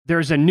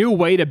There's a new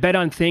way to bet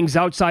on things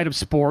outside of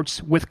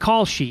sports with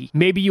Kalshi.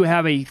 Maybe you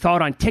have a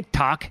thought on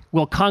TikTok.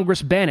 Will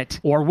Congress ban it?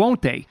 Or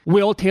won't they?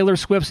 Will Taylor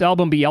Swift's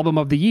album be Album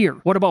of the Year?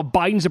 What about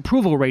Biden's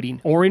approval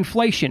rating? Or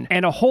inflation?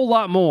 And a whole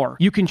lot more.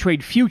 You can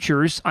trade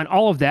futures on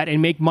all of that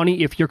and make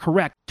money if you're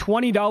correct.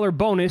 $20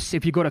 bonus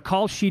if you go to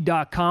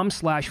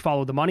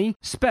kalshi.com/followthemoney,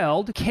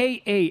 spelled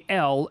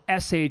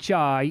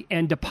KALSHI,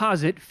 and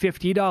deposit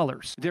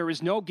 $50. There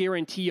is no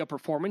guarantee of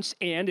performance,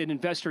 and an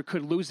investor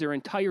could lose their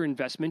entire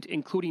investment,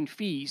 including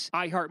fees.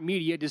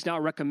 iHeartMedia does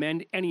not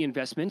recommend any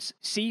investments.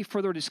 See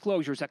further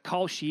disclosures at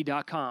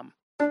kalshi.com.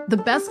 The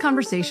best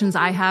conversations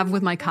I have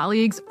with my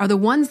colleagues are the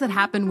ones that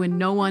happen when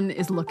no one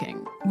is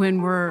looking,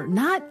 when we're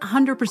not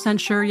 100%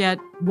 sure yet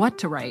what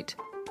to write.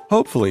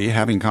 Hopefully,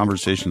 having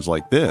conversations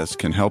like this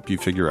can help you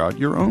figure out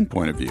your own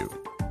point of view.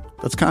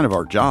 That's kind of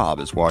our job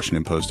as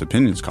Washington Post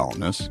opinions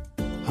columnists.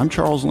 I'm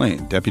Charles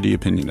Lane, Deputy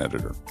Opinion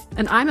Editor.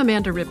 And I'm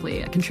Amanda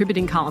Ripley, a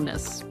contributing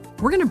columnist.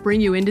 We're going to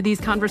bring you into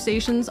these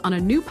conversations on a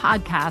new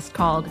podcast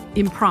called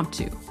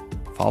Impromptu.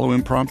 Follow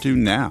Impromptu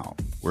now,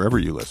 wherever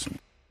you listen.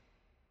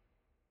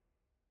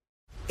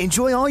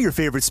 Enjoy all your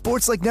favorite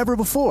sports like never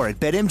before at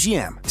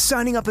BetMGM.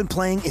 Signing up and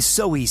playing is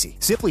so easy.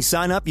 Simply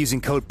sign up using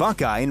code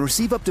Buckeye and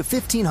receive up to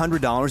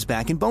 $1,500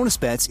 back in bonus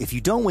bets if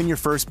you don't win your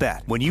first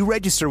bet. When you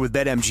register with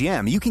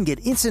BetMGM, you can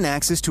get instant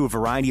access to a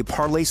variety of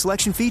parlay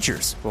selection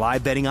features,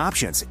 live betting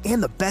options,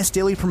 and the best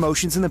daily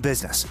promotions in the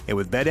business. And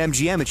with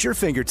BetMGM at your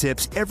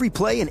fingertips, every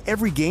play and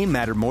every game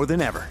matter more than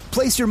ever.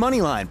 Place your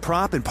moneyline,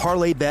 prop, and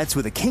parlay bets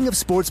with the king of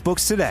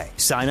sportsbooks today.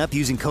 Sign up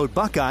using code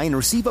Buckeye and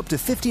receive up to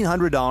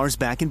 $1,500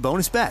 back in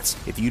bonus bets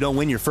if you don't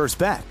win your first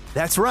bet.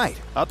 That's right,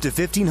 up to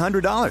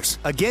 $1,500.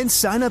 Again,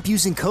 sign up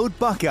using code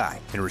Buckeye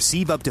and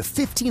receive up to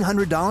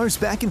 $1,500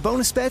 back in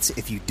bonus bets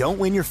if you don't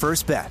win your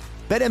first bet.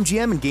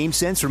 BetMGM and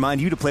GameSense remind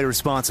you to play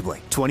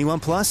responsibly. 21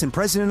 plus and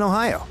present in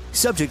Ohio.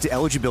 Subject to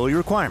eligibility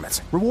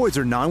requirements. Rewards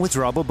are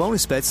non-withdrawable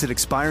bonus bets that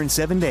expire in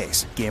 7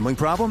 days. Gambling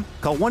problem?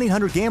 Call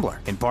 1-800-GAMBLER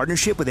in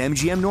partnership with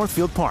MGM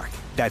Northfield Park.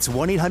 That's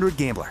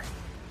 1-800-GAMBLER.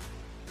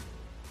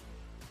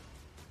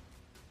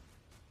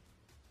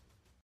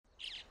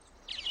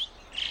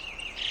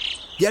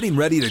 Getting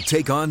ready to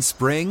take on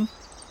spring?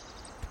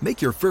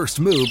 Make your first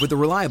move with the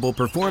reliable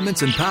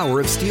performance and power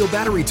of Steel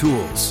battery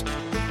tools.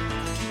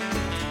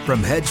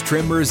 From hedge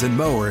trimmers and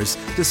mowers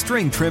to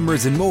string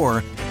trimmers and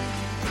more,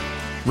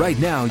 right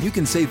now you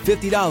can save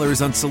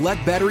 $50 on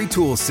select battery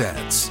tool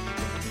sets.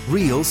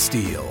 Real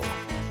Steel.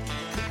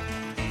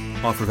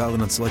 Offer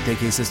valid on select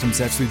AK system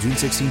sets through June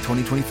 16,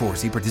 2024.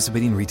 See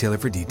participating retailer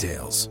for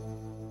details.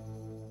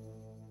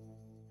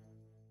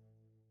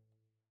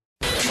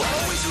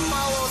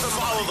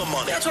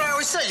 That's what I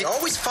always say. You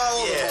always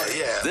follow the money.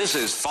 Yeah. This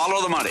is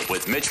Follow the Money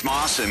with Mitch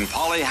Moss and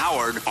Paulie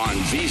Howard on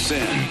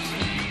VSiN.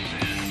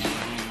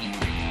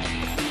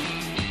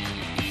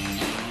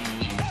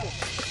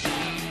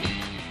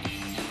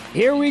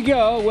 Here we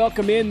go.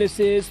 Welcome in. This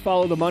is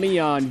Follow the Money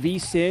on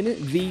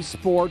VSiN, the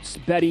Sports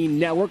Betting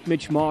Network.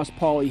 Mitch Moss,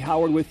 Paulie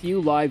Howard with you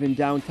live in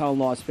downtown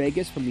Las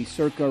Vegas from the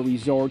Circa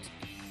Resort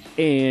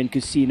and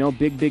Casino.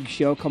 Big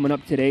show coming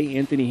up today.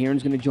 Anthony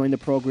Herron's going to join the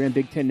program,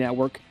 Big Ten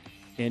Network,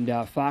 and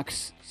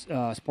Fox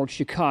Sports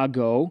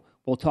Chicago.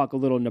 We'll talk a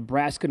little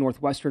Nebraska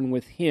Northwestern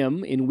with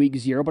him in week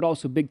 0, but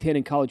also Big Ten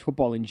and college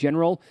football in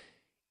general.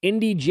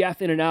 Indy Jeff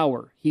in an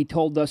hour. He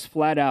told us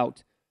flat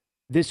out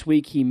this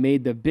week he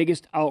made the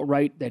biggest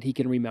outright that he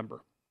can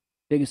remember.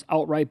 Biggest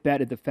outright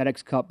bet at the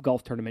FedEx Cup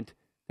golf tournament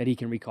that he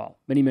can recall.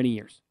 Many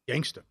years.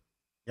 Gangster.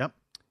 Yep.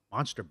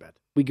 Monster bet.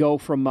 We go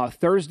from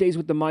Thursdays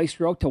with the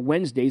Maestro to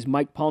Wednesdays.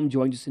 Mike Palm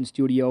joins us in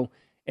studio.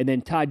 And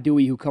then Todd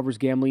Dewey, who covers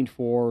gambling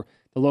for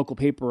the local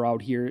paper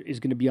out here, is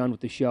going to be on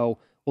with the show.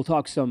 We'll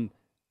talk some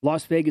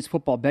Las Vegas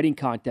football betting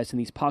contests and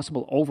these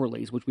possible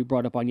overlays, which we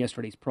brought up on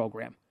yesterday's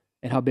program,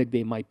 and how big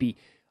they might be.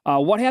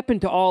 What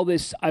happened to all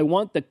this, I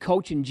want the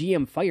coach and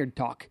GM fired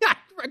talk?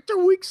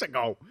 2 weeks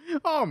ago.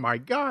 Oh, my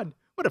God.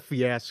 What a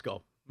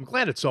fiasco. I'm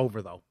glad it's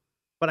over, though.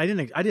 But I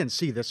didn't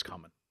see this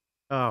coming.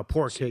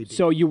 Poor KD.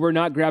 So you were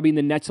not grabbing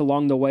the Nets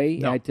along the way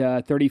at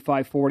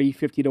 35-40,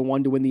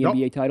 50-1 to win the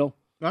NBA title?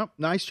 Well,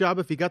 nice job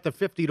if you got the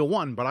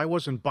 50-1, but I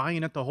wasn't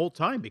buying it the whole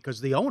time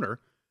because the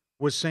owner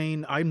was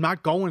saying, I'm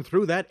not going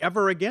through that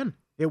ever again.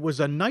 It was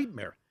a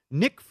nightmare.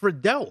 Nick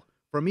Friedel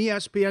from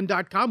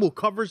ESPN.com, who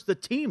covers the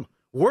team.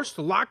 Worst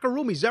locker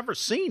room he's ever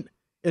seen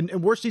and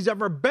worst he's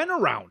ever been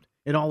around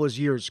in all his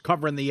years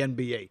covering the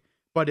NBA.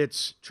 But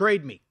it's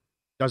trade me.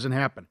 Doesn't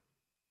happen.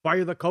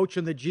 Fire the coach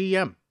and the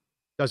GM.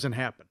 Doesn't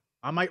happen.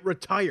 I might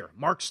retire.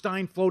 Mark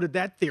Stein floated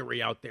that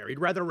theory out there. He'd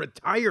rather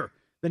retire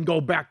than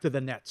go back to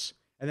the Nets.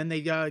 And then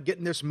they get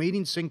in this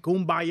meeting, sing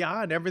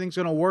Kumbaya, and everything's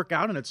going to work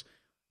out. And it's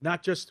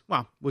not just,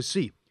 well, we'll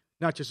see,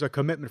 not just a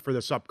commitment for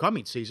this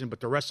upcoming season,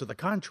 but the rest of the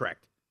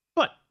contract.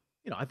 But,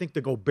 I think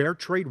the Gobert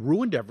trade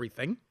ruined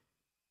everything.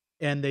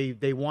 And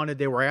they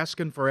were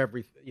asking for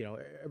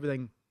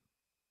everything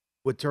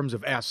with terms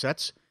of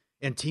assets.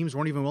 And teams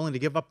weren't even willing to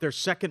give up their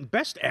second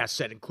best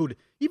asset, included,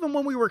 even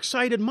when we were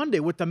excited Monday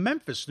with the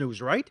Memphis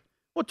news, right?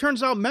 Well, it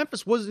turns out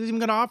Memphis wasn't even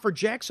going to offer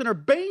Jackson or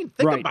Bane.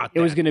 Think about that.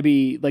 It was going to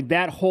be like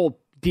that whole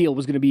deal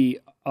was going to be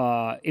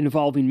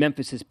involving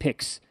Memphis's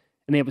picks,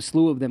 and they have a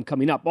slew of them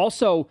coming up.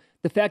 Also,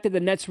 the fact that the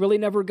Nets really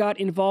never got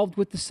involved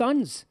with the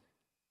Suns.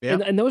 Yeah.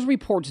 And those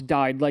reports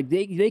died. Like,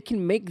 they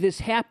can make this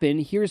happen.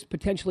 Here's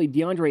potentially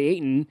DeAndre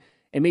Ayton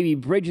and maybe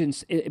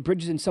Bridges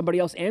and somebody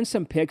else and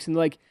some picks, and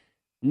like,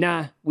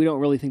 nah, we don't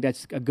really think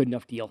that's a good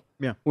enough deal.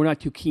 Yeah. We're not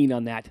too keen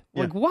on that.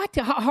 Yeah. Like, what?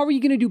 How are you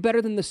going to do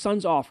better than the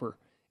Suns offer?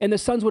 And the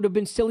Suns would have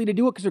been silly to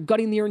do it because they're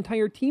gutting their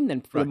entire team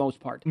then for the most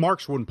part.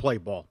 Marks wouldn't play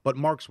ball, but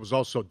Marks was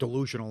also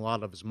delusional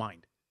out of his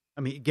mind.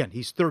 I mean, again,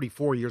 he's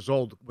 34 years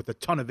old with a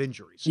ton of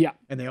injuries. Yeah.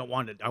 And I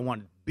wanted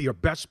to be your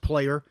best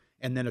player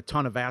and then a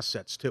ton of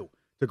assets, too,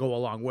 to go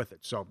along with it.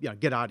 So, yeah,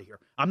 get out of here.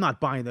 I'm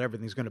not buying that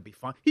everything's going to be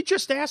fine. He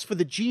just asked for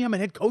the GM and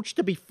head coach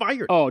to be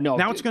fired. Oh, no.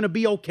 Now it's going to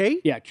be okay?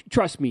 Yeah,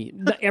 trust me.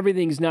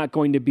 Everything's not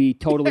going to be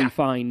totally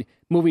fine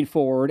moving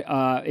forward.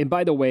 And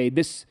by the way,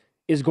 this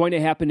is going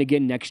to happen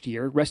again next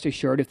year. Rest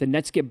assured, if the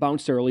Nets get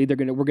bounced early, we're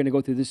going to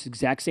go through this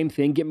exact same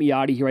thing. Get me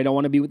out of here. I don't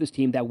want to be with this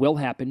team. That will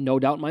happen, no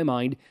doubt in my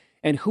mind.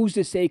 And who's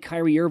to say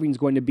Kyrie Irving's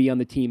going to be on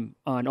the team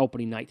on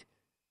opening night?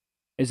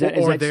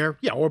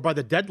 Or by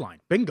the deadline.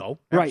 Bingo.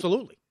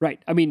 Absolutely.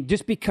 Right. I mean,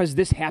 just because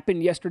this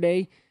happened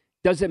yesterday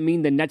doesn't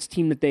mean the Nets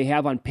team that they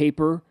have on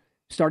paper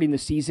starting the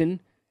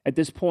season at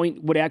this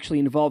point would actually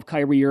involve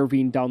Kyrie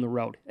Irving down the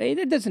road.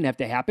 It doesn't have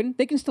to happen.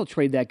 They can still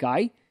trade that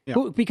guy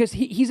because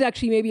he's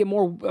actually maybe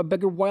a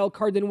bigger wild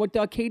card than what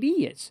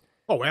KD is.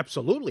 Oh,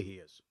 absolutely he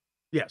is.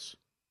 Yes.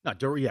 What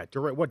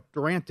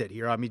Durant did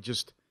here, I mean,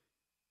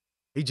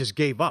 he just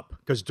gave up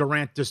because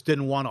Durant just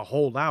didn't want to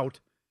hold out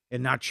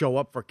and not show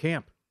up for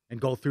camp and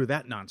go through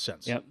that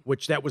nonsense,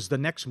 which that was the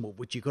next move,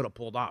 which he could have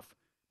pulled off.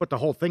 But the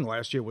whole thing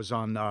last year was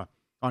on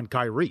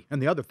Kyrie.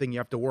 And the other thing you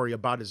have to worry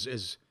about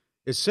is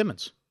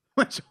Simmons.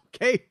 It's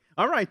okay.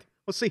 All right.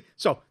 We'll see.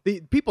 So the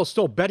people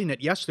still betting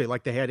it yesterday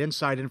like they had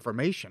inside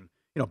information.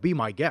 Be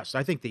my guest.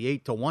 I think the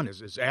 8-1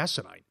 is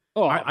asinine.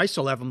 Oh, I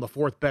still have them the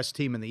fourth best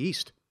team in the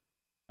East.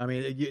 I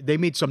mean, they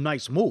made some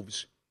nice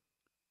moves.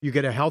 You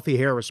get a healthy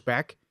Harris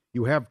back.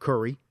 You have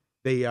Curry.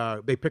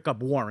 They pick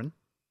up Warren.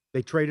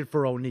 They traded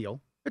for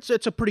O'Neal.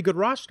 It's a pretty good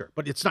roster,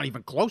 but it's not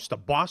even close to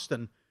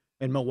Boston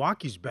and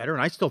Milwaukee's better,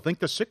 and I still think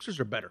the Sixers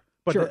are better.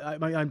 But sure.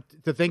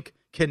 To think,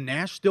 can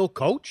Nash still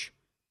coach?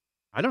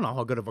 I don't know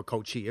how good of a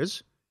coach he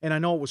is, and I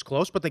know it was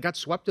close, but they got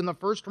swept in the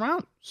first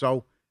round.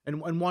 So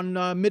and won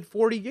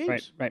mid-40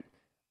 games. Right.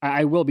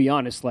 I will be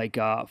honest, like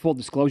full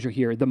disclosure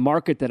here, the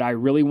market that I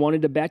really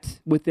wanted to bet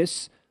with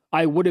this,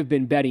 I would have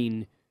been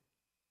betting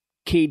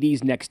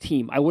KD's next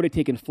team. I would have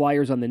taken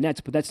Flyers on the Nets,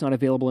 but that's not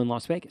available in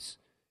Las Vegas.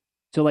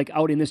 So like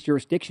out in this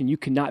jurisdiction, you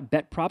cannot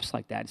bet props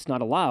like that. It's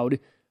not allowed.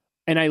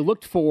 And I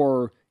looked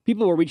for,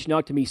 people were reaching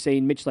out to me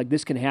saying, Mitch, like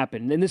this can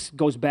happen. And this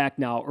goes back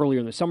now earlier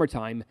in the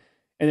summertime.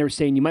 And they were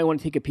saying, you might want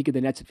to take a peek at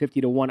the Nets at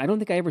 50-1. I don't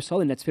think I ever saw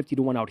the Nets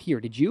 50-1 out here.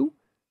 Did you?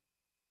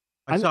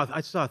 I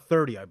saw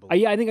 30, I believe.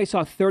 Yeah, I think I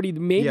saw 30.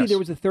 Maybe there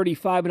was a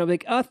 35, and I was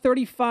like,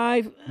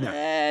 35?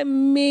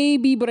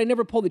 Maybe, but I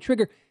never pulled the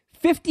trigger.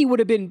 50 would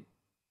have been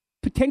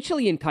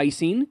potentially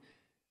enticing,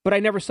 but I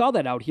never saw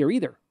that out here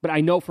either. But I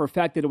know for a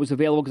fact that it was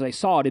available because I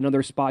saw it in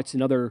other spots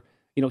in other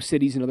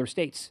cities and other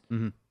states.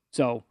 Mm-hmm.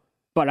 So,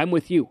 but I'm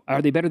with you.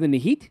 Are they better than the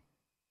Heat?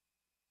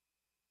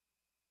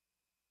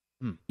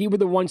 Heat were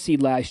the 1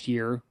 seed last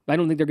year. I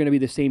don't think they're going to be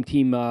the same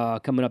team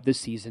coming up this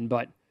season,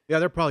 but... Yeah,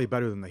 they're probably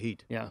better than the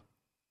Heat. Yeah.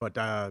 But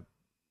I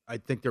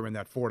think they're in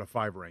that 4 to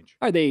 5 range.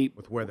 Are they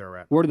with where they're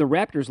at? Where do the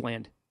Raptors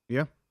land?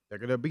 Yeah, they're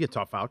going to be a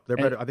tough out. They're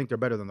better. I think they're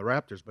better than the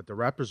Raptors, but the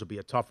Raptors will be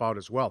a tough out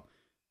as well.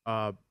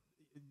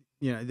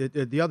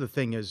 The other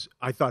thing is,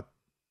 I thought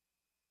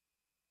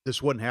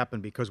this wouldn't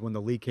happen because when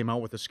the league came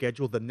out with the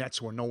schedule, the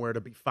Nets were nowhere to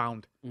be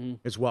found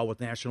as well with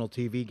national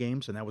TV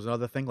games, and that was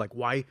another thing. Like,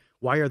 why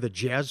are the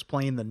Jazz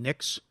playing the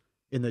Knicks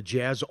in the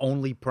Jazz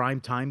only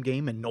primetime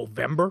game in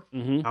November?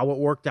 Mm-hmm. How it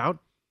worked out.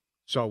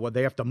 So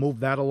they have to move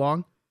that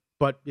along.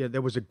 But yeah,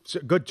 there was a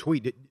good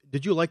tweet.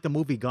 Did you like the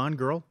movie Gone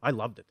Girl? I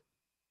loved it.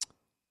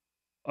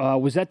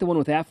 Was that the one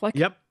with Affleck?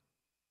 Yep.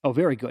 Oh,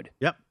 very good.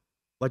 Yep.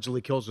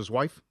 Allegedly kills his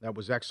wife. That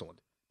was excellent.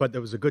 But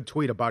there was a good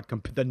tweet about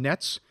the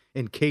Nets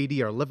and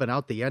KD are living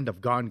out the end of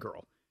Gone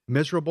Girl.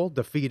 Miserable,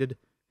 defeated,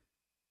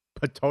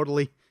 but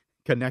totally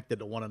connected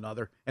to one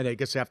another. And I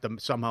guess they have to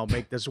somehow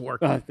make this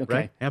work. Okay.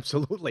 Right?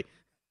 Absolutely.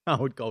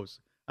 How it goes.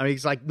 I mean,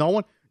 it's like no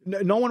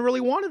one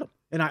really wanted him.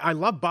 And I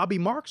love Bobby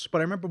Marks,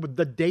 but I remember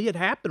the day it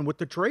happened with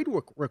the trade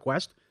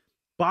request,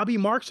 Bobby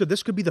Marks said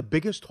this could be the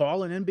biggest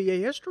haul in NBA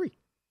history.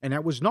 And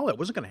that wasn't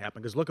going to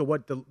happen because look at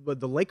what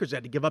the Lakers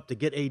had to give up to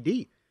get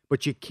AD.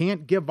 But you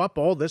can't give up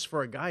all this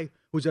for a guy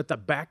who's at the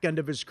back end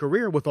of his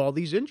career with all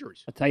these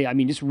injuries. I'll tell you, I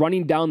mean, just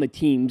running down the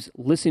teams,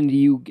 listening to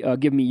you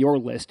give me your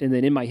list, and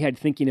then in my head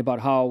thinking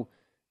about how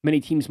many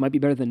teams might be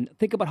better than,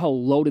 think about how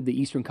loaded the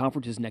Eastern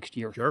Conference is next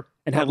year. Sure.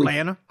 And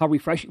Atlanta. How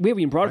refreshing. We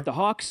haven't even brought up the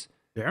Hawks.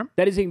 Yeah.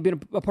 That hasn't even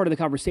been a part of the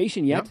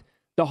conversation yet. Yep.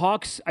 The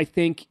Hawks, I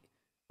think,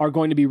 are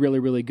going to be really,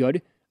 really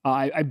good.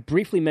 I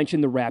briefly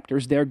mentioned the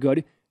Raptors. They're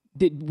good.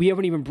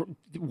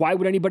 Why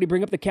would anybody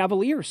bring up the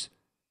Cavaliers?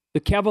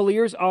 The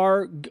Cavaliers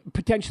are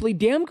potentially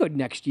damn good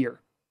next year.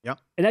 Yeah.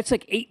 And that's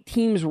like 8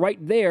 teams right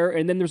there,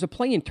 and then there's a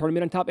play-in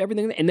tournament on top of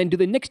everything. And then do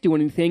the Knicks do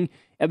anything?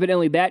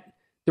 Evidently, the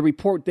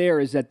report there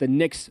is that the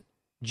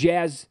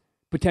Knicks-Jazz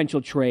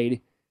potential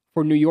trade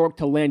for New York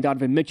to land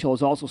Donovan Mitchell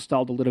is also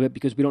stalled a little bit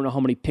because we don't know how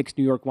many picks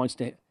New York wants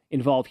to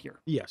involve here.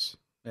 Yes.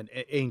 And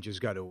Ainge has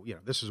got to,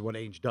 this is what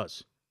Ainge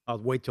does. I'll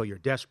wait till you're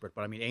desperate,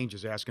 but I mean, Ainge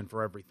is asking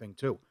for everything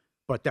too.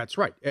 But that's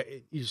right.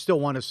 You still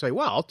want to say,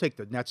 well, I'll take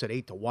the Nets at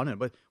 8-1.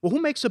 But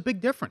who makes a big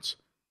difference?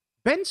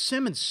 Ben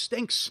Simmons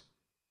stinks,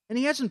 and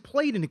he hasn't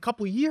played in a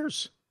couple of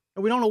years.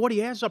 And we don't know what he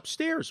has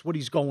upstairs, what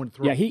he's going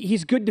through. Yeah,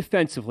 he's good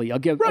defensively. I'll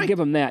give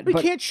him that. But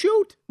he can't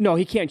shoot. No,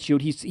 he can't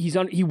shoot.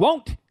 He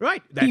won't.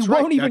 Right. He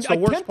won't even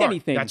attempt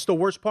anything. That's the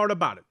worst part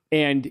about it.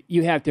 And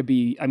you have to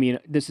be,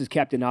 this is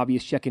Captain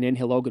Obvious checking in.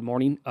 Hello, good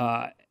morning.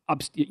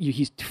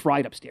 He's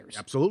fried upstairs.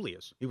 Absolutely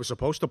is. He was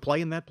supposed to play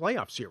in that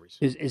playoff series.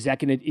 Is he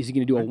going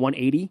to do a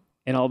 180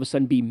 and all of a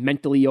sudden be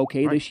mentally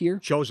okay this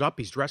year? Shows up,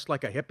 he's dressed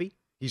like a hippie.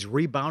 He's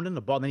rebounding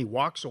the ball, then he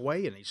walks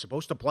away, and he's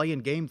supposed to play in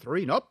Game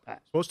 3. Nope.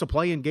 Supposed to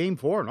play in Game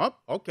 4. Nope.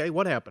 Okay,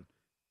 what happened?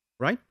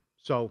 Right?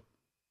 So,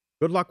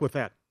 good luck with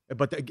that.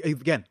 But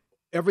again,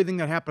 everything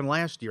that happened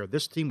last year,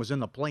 this team was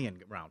in the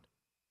play-in round.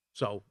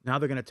 So, now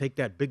they're going to take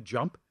that big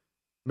jump.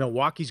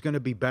 Milwaukee's going to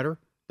be better.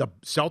 The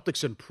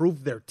Celtics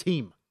improved their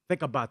team.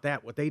 Think about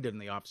that, what they did in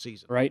the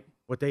offseason. Right.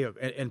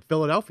 And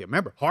Philadelphia.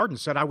 Remember, Harden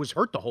said I was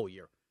hurt the whole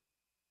year.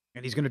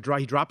 And he's going to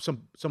he dropped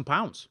some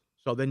pounds.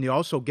 So then you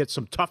also get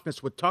some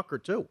toughness with Tucker,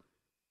 too.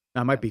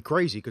 Now, it might be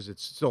crazy because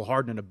it's still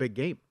Harden in a big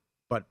game.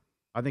 But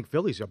I think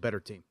Philly's a better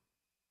team.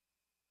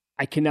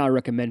 I cannot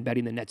recommend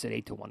betting the Nets at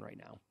 8-1 right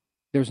now.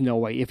 There's no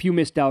way. If you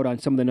missed out on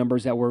some of the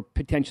numbers that were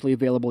potentially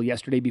available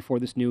yesterday before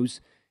this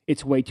news,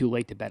 it's way too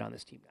late to bet on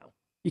this team now.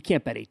 You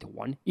can't bet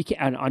 8-1. You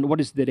can't. On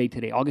what is the date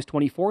today? August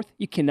 24th?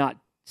 You cannot.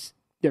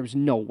 There's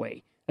no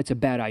way. That's a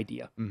bad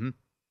idea. Mm-hmm.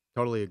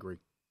 Totally agree.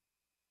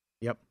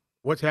 Yep.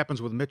 What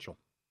happens with Mitchell?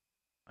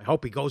 I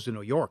hope he goes to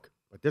New York,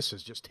 but this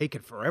is just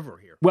taking forever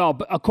here. Well,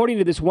 but according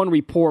to this one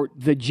report,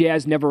 the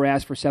Jazz never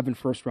asked for 7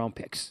 first-round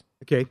picks.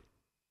 Okay.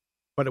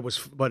 But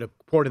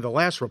according to the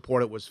last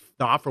report,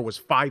 the offer was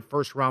 5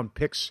 first-round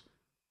picks,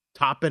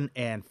 Toppin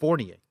and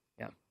Fournier.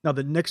 Yeah. Now,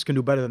 the Knicks can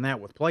do better than that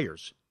with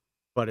players.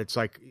 But it's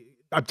like,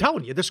 I'm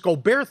telling you, this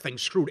Gobert thing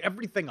screwed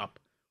everything up.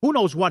 Who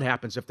knows what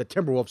happens if the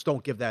Timberwolves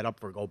don't give that up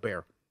for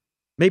Gobert?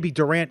 Maybe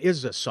Durant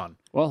is a son.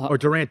 Or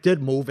Durant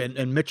did move,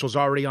 and Mitchell's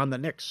already on the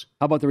Knicks.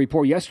 How about the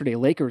report yesterday?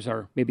 Lakers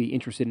are maybe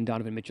interested in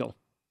Donovan Mitchell.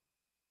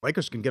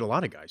 Lakers can get a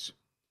lot of guys.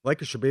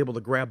 Lakers should be able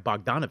to grab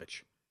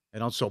Bogdanovich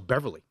and also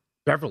Beverly.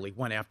 Beverly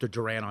went after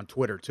Durant on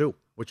Twitter, too,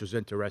 which was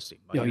interesting.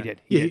 No, he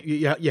did.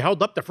 You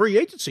held up the free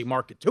agency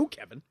market, too,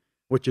 Kevin,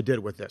 what you did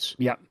with this.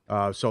 Yeah.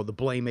 So the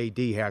Blame AD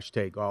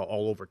hashtag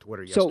all over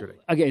Twitter yesterday.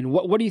 So, again,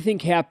 what do you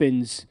think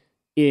happens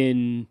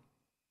in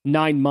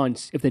 9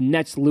 months if the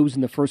Nets lose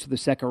in the first or the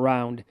second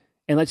round,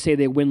 and let's say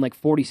they win like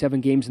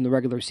 47 games in the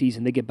regular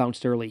season, they get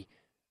bounced early?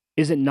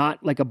 Is it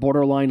not like a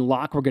borderline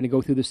lock? We're going to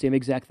go through the same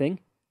exact thing?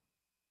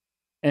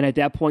 And at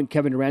that point,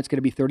 Kevin Durant's going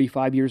to be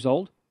 35 years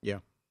old? Yeah.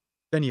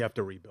 Then you have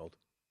to rebuild.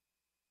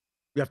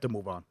 You have to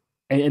move on.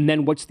 And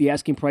then what's the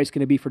asking price going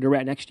to be for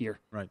Durant next year?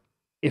 Right.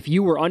 If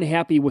you were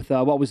unhappy with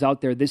what was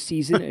out there this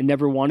season and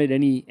never wanted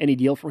any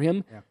deal for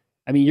him,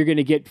 I mean, you're going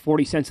to get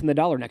 40 cents in the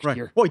dollar next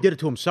year. Well, he did it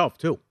to himself,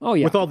 too. Oh,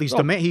 yeah. With all these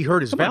demands, he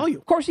hurt his value.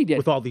 Of course he did.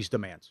 With all these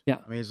demands. Yeah.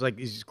 I mean, it's like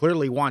he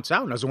clearly wants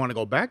out and doesn't want to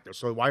go back there.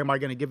 So why am I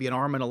going to give you an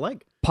arm and a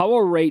leg?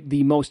 Power rate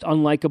the most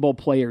unlikable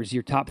players,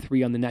 your top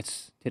 3 on the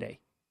Nets today.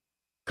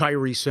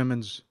 Kyrie,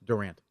 Simmons,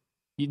 Durant.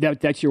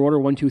 That's your order,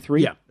 1, 2,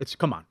 3? Yeah,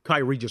 come on.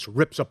 Kyrie just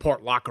rips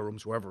apart locker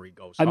rooms wherever he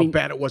goes. How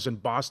bad it was in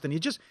Boston.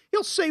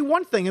 He'll say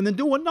one thing and then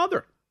do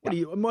another. What do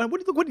you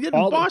did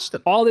in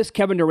Boston? All this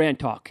Kevin Durant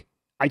talk,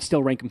 I'd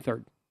still rank him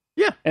third.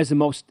 Yeah. As the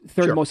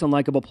third most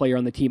unlikable player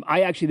on the team.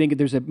 I actually think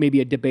there's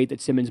maybe a debate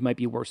that Simmons might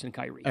be worse than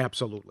Kyrie.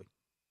 Absolutely.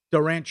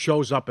 Durant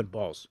shows up in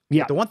balls.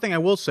 Yeah. But the one thing I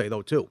will say,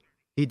 though, too,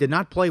 he did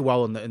not play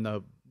well in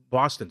the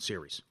Boston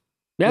series.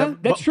 Yeah,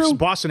 that's true.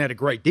 Boston had a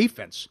great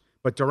defense,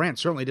 but Durant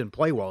certainly didn't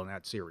play well in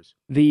that series.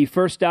 The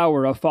first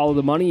hour of Follow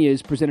the Money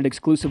is presented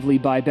exclusively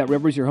by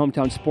BetRivers, your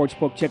hometown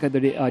sportsbook. Check out the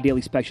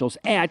daily specials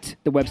at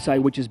the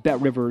website, which is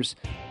BetRivers.com.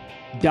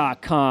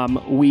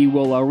 We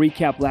will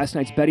recap last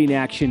night's betting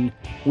action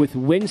with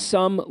Win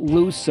Some,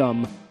 Lose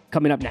Some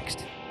coming up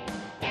next.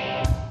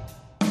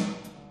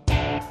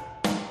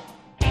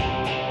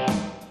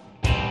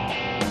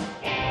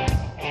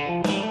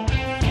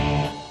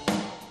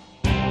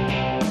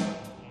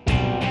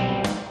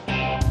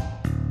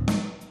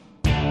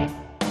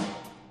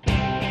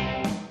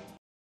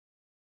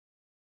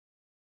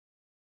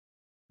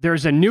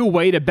 There's a new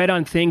way to bet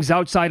on things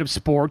outside of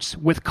sports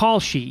with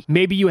Kalshi.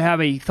 Maybe you have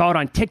a thought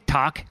on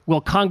TikTok. Will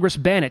Congress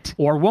ban it?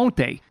 Or won't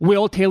they?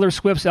 Will Taylor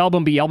Swift's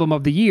album be album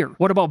of the year?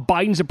 What about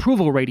Biden's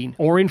approval rating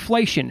or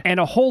inflation? And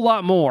a whole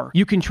lot more.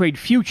 You can trade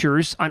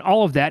futures on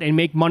all of that and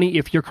make money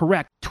if you're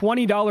correct.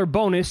 $20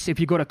 bonus if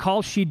you go to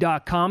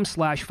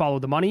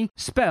kalshi.com/followthemoney,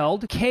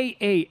 spelled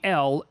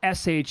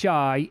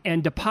KALSHI,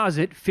 and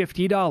deposit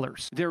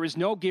 $50. There is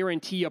no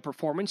guarantee of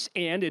performance,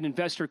 and an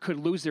investor could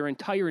lose their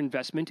entire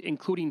investment,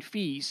 including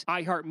fees.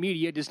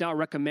 iHeartMedia does not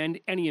recommend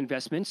any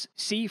investments.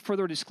 See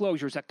further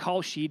disclosures at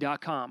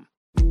kalshi.com.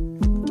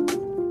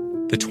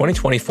 The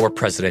 2024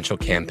 presidential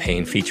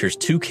campaign features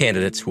two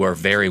candidates who are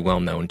very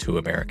well known to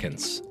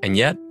Americans. And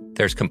yet,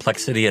 there's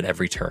complexity at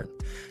every turn.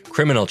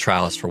 Criminal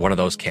trials for one of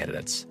those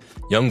candidates.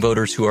 Young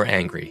voters who are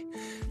angry.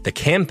 The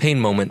Campaign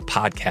Moment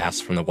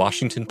podcast from the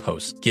Washington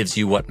Post gives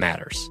you what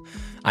matters.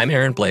 I'm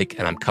Aaron Blake,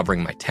 and I'm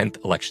covering my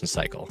 10th election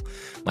cycle.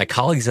 My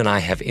colleagues and I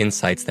have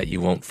insights that you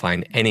won't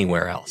find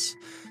anywhere else.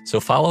 So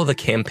follow the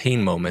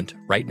Campaign Moment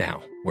right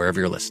now, wherever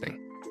you're listening.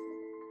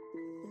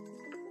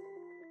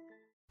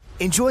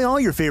 Enjoy all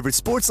your favorite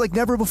sports like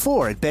never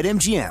before at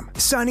BetMGM.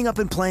 Signing up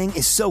and playing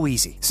is so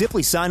easy.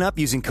 Simply sign up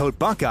using code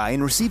Buckeye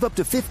and receive up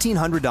to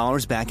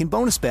 $1,500 back in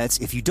bonus bets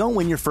if you don't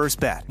win your first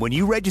bet. When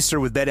you register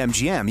with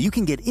BetMGM, you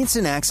can get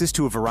instant access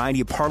to a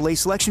variety of parlay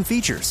selection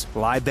features,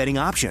 live betting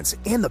options,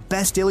 and the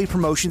best daily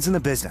promotions in the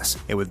business.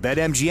 And with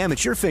BetMGM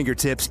at your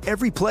fingertips,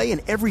 every play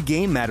and every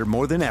game matter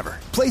more than ever.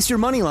 Place your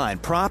moneyline,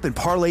 prop, and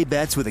parlay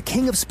bets with the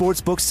king of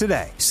sportsbooks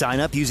today. Sign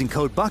up using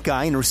code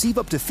Buckeye and receive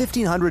up to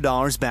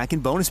 $1,500 back in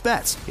bonus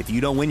bets if you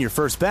don't win your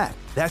first bet.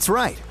 That's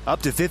right,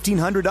 up to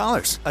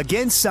 $1,500.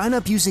 Again, sign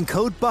up using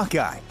code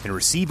Buckeye and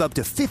receive up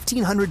to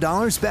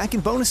 $1,500 back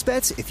in bonus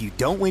bets if you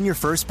don't win your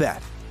first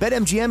bet.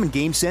 BetMGM and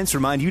GameSense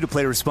remind you to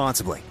play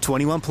responsibly.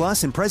 21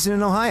 plus and present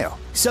in Ohio.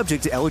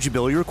 Subject to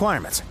eligibility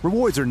requirements.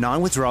 Rewards are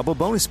non-withdrawable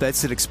bonus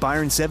bets that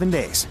expire in 7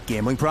 days.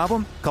 Gambling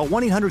problem? Call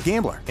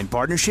 1-800-GAMBLER in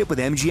partnership with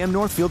MGM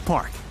Northfield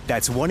Park.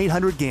 That's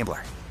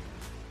 1-800-GAMBLER.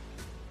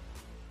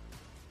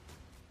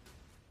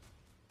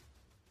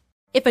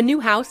 If a new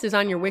house is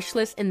on your wish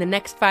list in the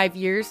next 5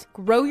 years,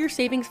 grow your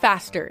savings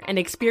faster and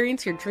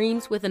experience your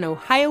dreams with an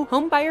Ohio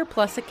Homebuyer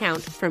Plus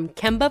account from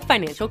Kemba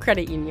Financial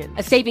Credit Union.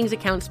 A savings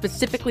account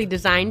specifically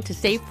designed to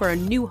save for a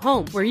new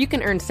home, where you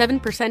can earn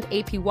 7%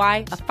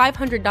 APY, a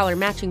 $500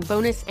 matching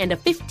bonus, and a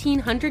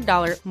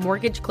 $1,500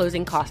 mortgage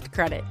closing cost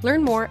credit.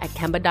 Learn more at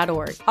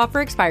Kemba.org. Offer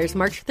expires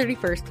March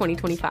 31st,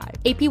 2025.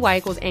 APY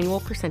equals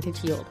annual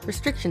percentage yield.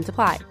 Restrictions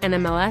apply.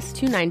 NMLS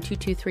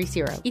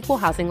 292230. Equal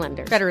housing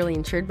lender. Federally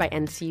insured by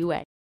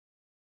NCUA.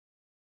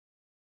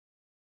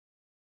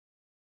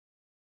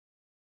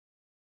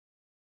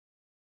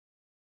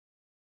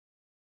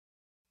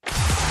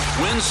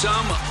 Win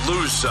Some,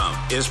 Lose Some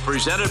is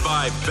presented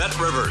by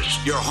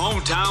BetRivers, your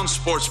hometown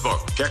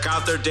sportsbook. Check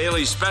out their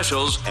daily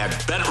specials at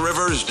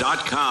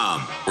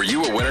BetRivers.com. Were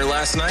you a winner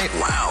last night?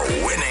 Wow,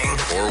 winning.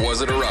 Or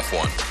was it a rough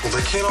one? Well,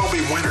 they can't all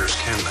be winners,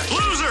 can they?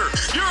 Loser!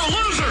 You're a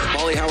loser!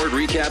 Paulie Howard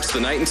recaps the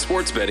night in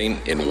sports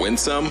betting in Win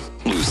Some,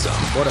 Lose Some.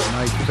 What a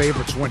night.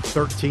 Favorites went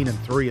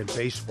 13-3 in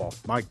baseball.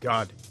 My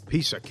God,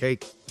 piece of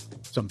cake.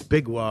 Some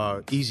big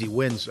easy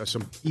wins,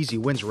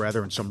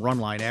 and some run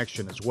line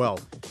action as well.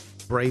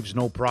 Braves,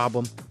 no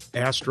problem.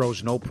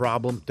 Astros, no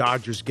problem.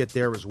 Dodgers get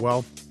there as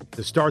well.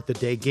 To start the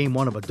day, game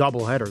one of a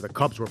doubleheader. The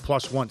Cubs were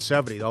plus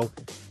 170, though,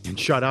 and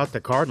shut out the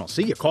Cardinals.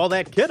 See, you call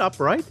that kid up,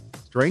 right?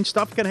 Strange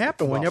stuff can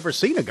happen when you've never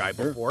seen a guy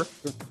before.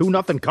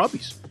 2-0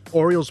 Cubbies.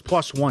 Orioles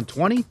plus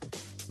 120.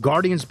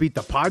 Guardians beat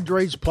the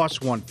Padres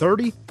plus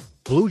 130.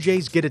 Blue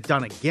Jays get it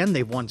done again.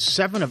 They've won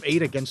 7 of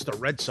 8 against the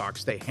Red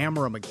Sox. They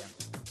hammer them again.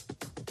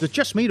 Is it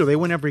just me, or they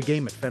win every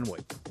game at Fenway?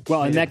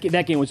 Well, and that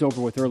game was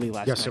over with early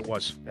last night. Yes, it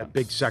was. A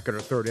big second or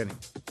third inning,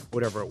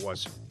 whatever it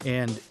was.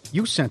 And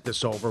you sent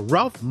this over.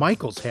 Ralph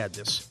Michaels had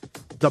this.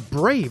 The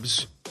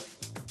Braves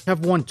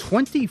have won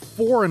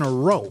 24 in a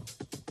row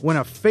when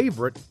a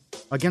favorite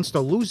against a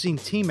losing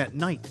team at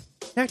night.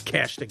 That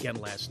cashed again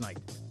last night.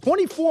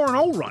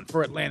 24-0 run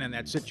for Atlanta in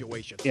that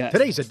situation. Yeah.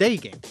 Today's a day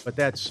game, but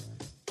that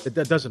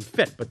doesn't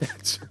fit. But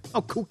that's how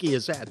kooky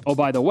is that? Oh,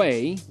 by the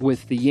way,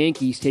 with the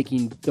Yankees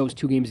taking those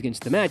 2 games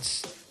against the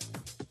Mets,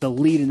 the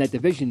lead in that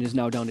division is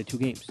now down to 2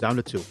 games. Down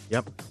to 2,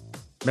 yep.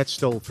 Mets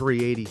still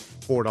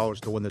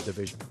 $384 to win the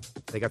division.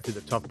 They got through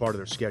the tough part of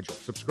their schedule.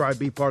 Subscribe,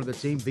 be part of the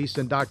team,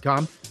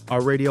 vsin.com.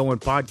 Our radio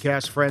and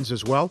podcast friends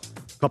as well.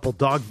 A couple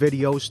dog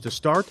videos to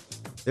start.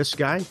 This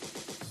guy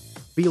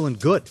feeling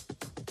good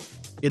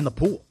in the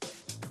pool.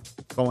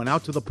 Going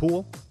out to the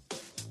pool.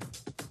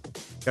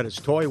 Got his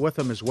toy with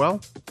him as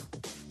well.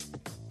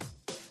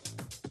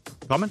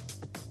 Coming.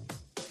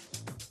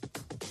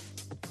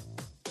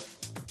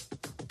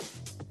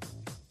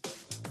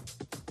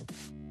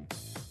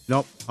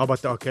 Nope. How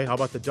about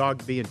the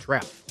dog being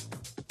trapped?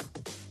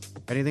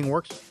 Anything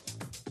works?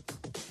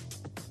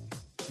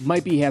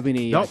 Might be having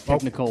a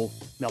technical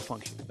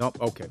malfunction.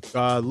 Nope. Okay.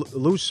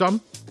 Lose some.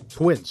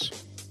 Twins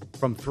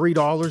from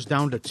 $3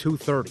 down to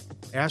 $2.30.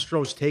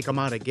 Astros take them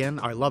out again.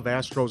 I love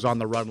Astros on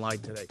the run line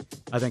today.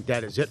 I think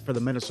that is it for the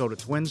Minnesota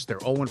Twins. They're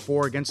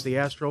 0-4 against the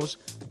Astros.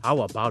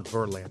 How about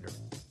Verlander?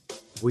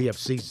 We have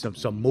seen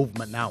some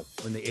movement now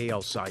in the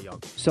AL Cy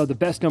Young. So the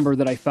best number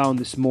that I found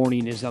this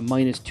morning is a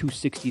minus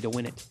 260 to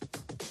win it.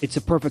 It's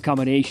a perfect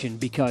combination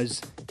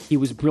because he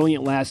was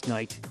brilliant last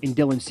night, and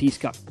Dylan Cease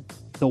got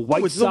The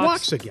White with Sox. The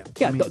walks again.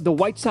 Yeah, I mean, the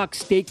White Sox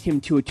staked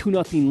him to a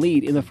 2-0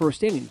 lead in the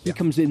first inning. He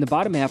comes in the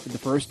bottom half of the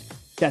first,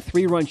 that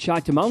 3-run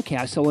shot to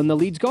Mountcastle, and the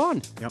lead's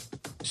gone. Yep.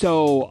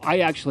 So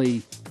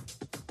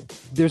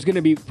there's going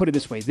to be, put it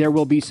this way, there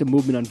will be some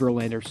movement on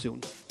Verlander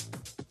soon.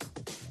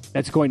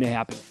 That's going to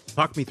happen.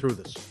 Talk me through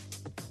this.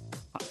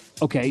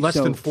 Okay. Less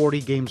than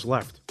 40 games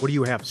left. What do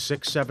you have,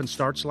 6-7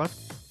 starts left?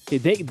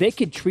 They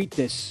could treat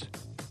this.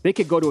 They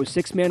could go to a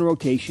 6-man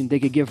rotation. They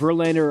could give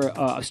Verlander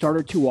a start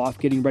or two off,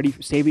 getting ready,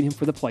 saving him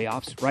for the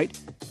playoffs, right?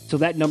 So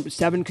that number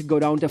 7 could go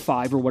down to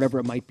 5 or whatever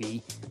it might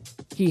be.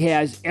 He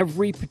has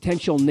every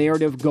potential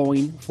narrative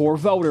going for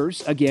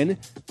voters. Again,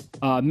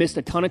 missed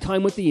a ton of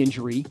time with the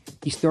injury.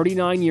 He's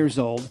 39 years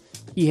old.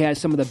 He has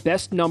some of the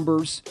best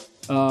numbers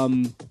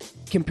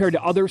compared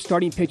to other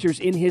starting pitchers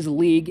in his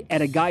league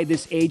at a guy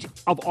this age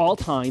of all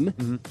time.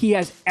 Mm-hmm. He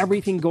has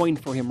everything going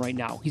for him right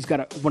now. He's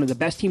got one of the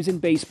best teams in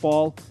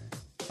baseball.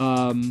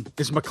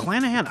 Is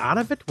McClanahan out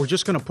of it? We're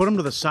just going to put him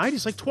to the side?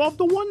 He's like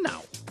 12-1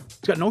 now.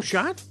 He's got no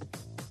shot?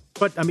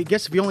 But, I mean,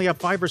 guess if you only have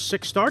 5 or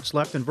 6 starts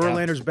left and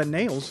Verlander's been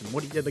nails, and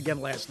what he did again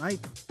last night.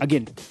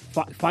 Again,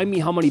 find me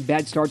how many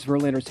bad starts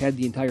Verlander's had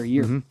the entire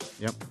year.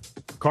 Mm-hmm. Yep.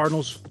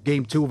 Cardinals,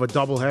 game 2 of a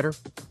doubleheader.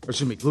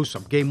 Lose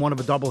some. Game 1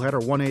 of a doubleheader,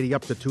 180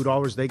 up to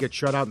 $2. They get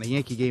shut out in the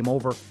Yankee game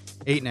over,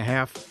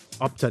 8.5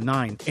 up to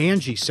 9.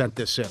 Angie sent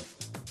this in.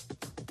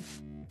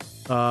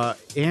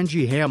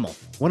 Angie Hamill,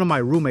 one of my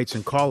roommates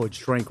in college,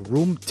 drank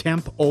room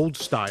temp Old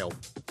Style.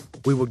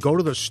 We would go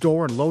to the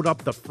store and load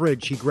up the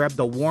fridge. He grabbed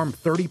a warm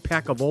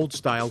 30-pack of Old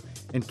Style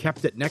and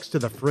kept it next to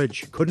the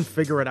fridge. Couldn't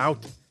figure it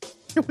out.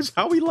 It was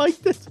how he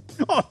liked it.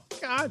 Oh,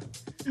 God.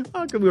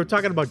 We were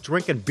talking about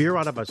drinking beer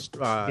out of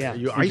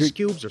ice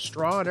cubes or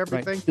straw and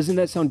everything. Right. Doesn't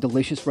that sound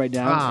delicious right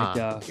now?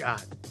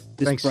 God.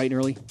 This thanks. Bright and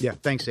early? Yeah,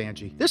 thanks,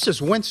 Angie. This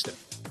is Winston.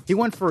 He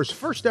went for his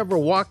first ever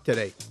walk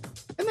today.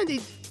 And then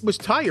he was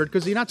tired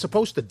because he's not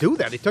supposed to do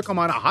that. He took him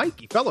on a hike.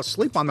 He fell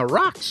asleep on the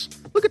rocks.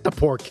 Look at the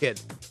poor kid.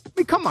 I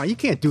mean, come on. You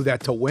can't do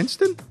that to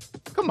Winston.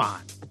 Come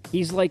on.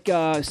 He's like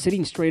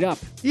sitting straight up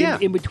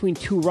in between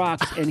 2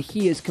 rocks, and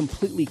he is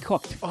completely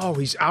cooked. Oh,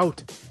 he's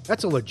out.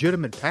 That's a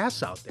legitimate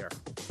pass out there.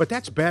 But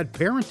that's bad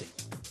parenting.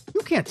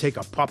 You can't take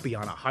a puppy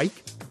on a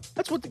hike.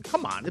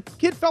 Come on. The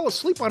kid fell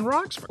asleep on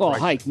rocks. Well,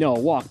 hike, no,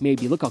 walk,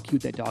 maybe. Look how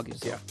cute that dog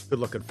is. Yeah,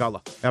 good-looking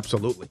fella.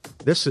 Absolutely.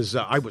 This is,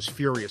 I was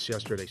furious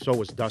yesterday. So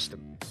was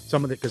Dustin.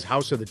 Because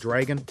House of the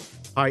Dragon,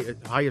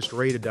 highest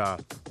rated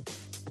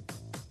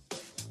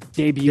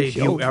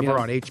debut ever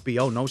on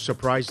HBO. No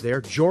surprise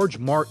there. George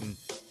Martin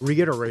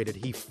reiterated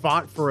he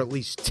fought for at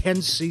least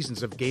 10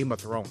 seasons of Game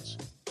of Thrones.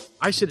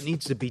 I said it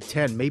needs to be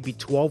 10, maybe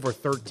 12 or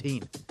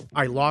 13.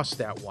 I lost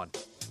that one.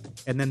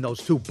 And then those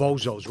 2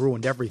 bozos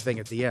ruined everything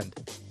at the end,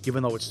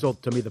 even though it's still,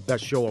 to me, the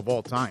best show of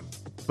all time.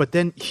 But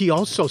then he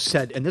also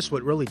said, and this is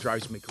what really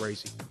drives me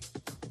crazy,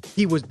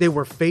 they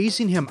were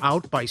phasing him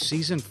out by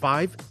season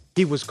 5.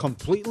 He was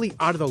completely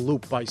out of the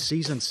loop by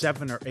season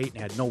 7 or 8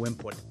 and had no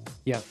input.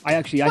 Yeah,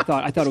 I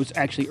thought it was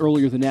actually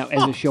earlier than that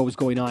as the show was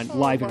going on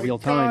live in real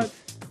time. God.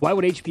 Why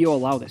would HBO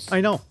allow this?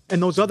 I know.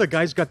 And those other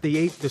guys got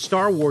the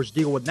Star Wars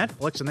deal with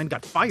Netflix and then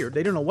got fired.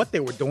 They didn't know what they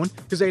were doing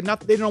because they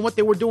didn't know what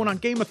they were doing on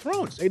Game of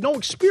Thrones. They had no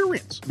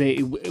experience. They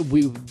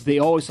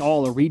owe us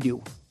all a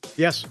redo.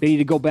 Yes. They need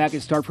to go back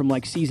and start from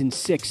like season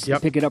 6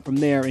 and pick it up from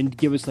there and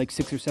give us like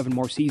 6 or 7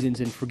 more seasons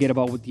and forget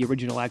about what the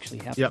original actually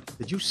happened. Yep.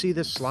 Did you see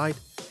this slide?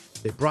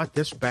 They brought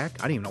this back.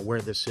 I don't even know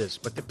where this is,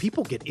 but the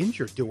people get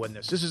injured doing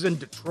this. This is in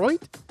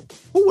Detroit.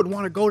 Who would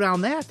want to go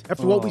down that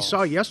after what we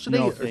saw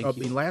yesterday?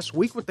 Last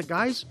week with the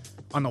guys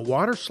on the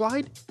water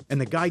slide and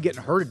the guy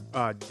getting hurt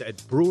at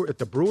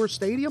the Brewer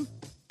Stadium?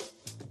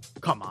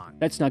 Come on.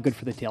 That's not good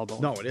for the tailbone.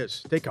 No, it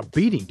is. Take a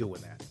beating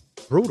doing that.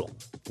 Brutal.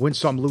 Win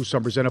some, lose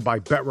some. Presented by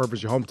Bet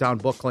Rivers, your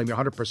hometown book. Claim your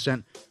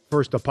 100%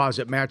 first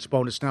deposit match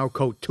bonus now.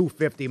 Code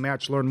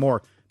 250match. Learn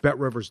more.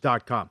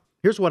 BetRivers.com.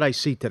 Here's what I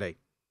see today.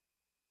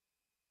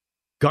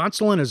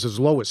 Gonsolin is as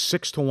low as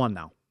 6-1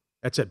 now.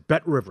 That's at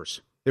Bet Rivers.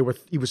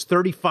 He was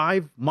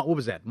 35. What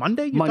was that?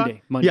 Monday?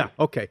 Monday. Yeah.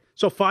 Okay.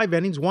 So 5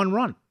 innings, 1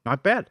 run.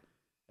 Not bad.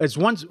 As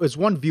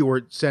one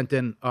viewer sent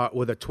in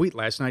with a tweet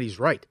last night, he's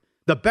right.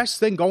 The best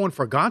thing going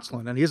for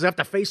Gonsolin, and he doesn't have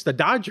to face the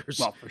Dodgers.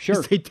 Well, for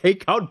sure. They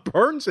take out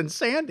Burns and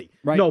Sandy.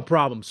 Right. No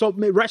problem. So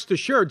rest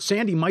assured,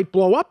 Sandy might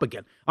blow up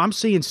again. I'm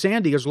seeing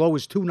Sandy as low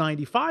as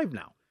 295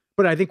 now.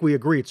 But I think we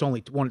agree it's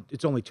only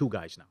 2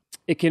 guys now.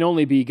 It can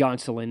only be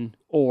Gonsolin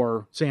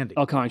or Sandy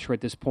Alcantara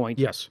at this point.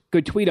 Yes.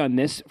 Good tweet on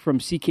this from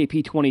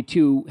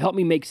CKP22. Help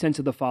me make sense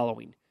of the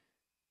following.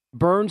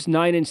 Burns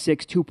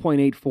 9-6,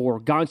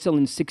 2.84.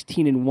 Gonsolin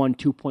 16-1,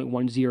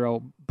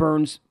 2.10.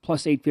 Burns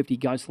plus 850.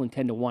 Gonsolin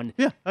 10-1.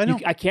 Yeah, I know.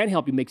 I can't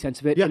help you make sense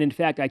of it. Yeah. And in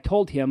fact, I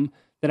told him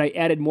that I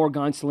added more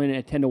Gonsolin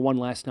at 10-1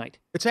 last night.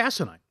 It's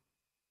asinine.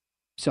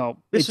 So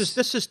this is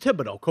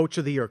Thibodeau, Coach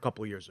of the Year a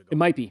couple of years ago. It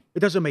might be. It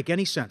doesn't make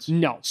any sense.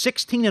 No.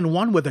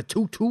 16-1 with a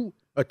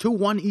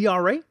 2.1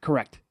 ERA.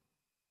 Correct.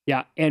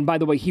 Yeah, and by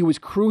the way, he was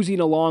cruising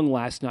along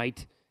last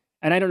night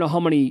And I don't know how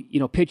many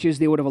pitches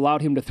they would have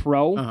allowed him to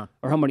throw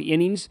or how many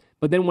innings.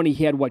 But then when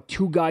he had,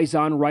 2 guys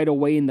on right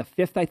away in the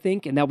 5th, I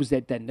think, and that was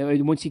it then.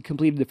 Once he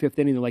completed the 5th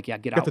inning, they're like, get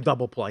out. Get the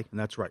double play, and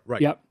that's right.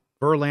 Yep.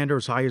 Verlander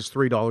as high as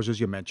 $3, as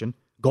you mentioned.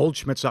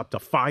 Goldschmidt's up to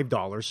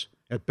 $5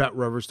 at Bet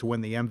Rivers to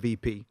win the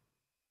MVP.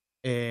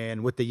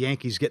 And with the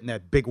Yankees getting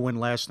that big win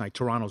last night,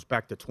 Toronto's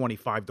back to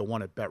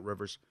 25-1 at Bet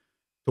Rivers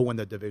to win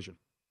the division.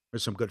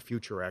 There's some good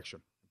future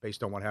action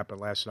based on what happened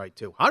last night,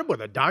 too. How were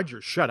the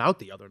Dodgers shut out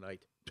the other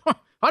night?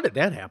 How did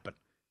that happen?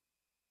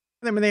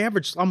 I mean, they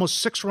averaged almost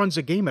 6 runs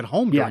a game at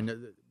home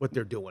during what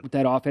they're doing. With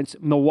that offense.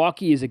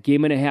 Milwaukee is a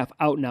game and a half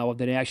out now of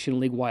the National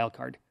League wild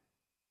card.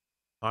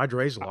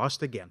 Padres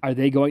lost again. Are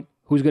they going?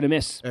 Who's going to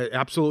miss?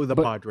 Absolutely the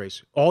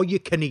Padres. All you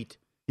can eat.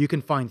 You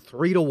can find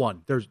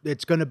 3-1.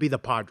 It's going to be the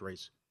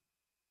Padres.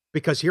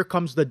 Because here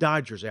comes the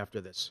Dodgers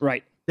after this.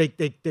 Right.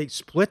 They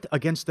split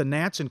against the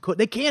Nats and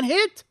they can't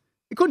hit.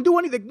 They couldn't do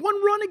anything.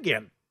 1 run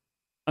again.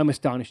 I'm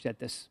astonished at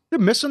this. They're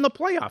missing the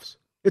playoffs.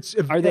 It's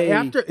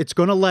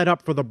going to let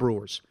up for the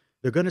Brewers.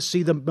 They're going to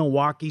see the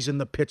Milwaukees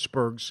and the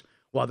Pittsburghs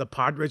while the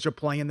Padres are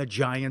playing the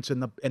Giants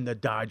and the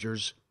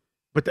Dodgers.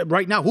 But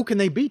right now, who can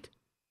they beat?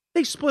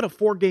 They split a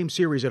 4-game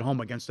series at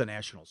home against the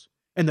Nationals,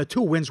 and the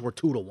 2 wins were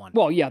 2-1.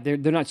 Well, yeah, they're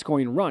not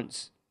scoring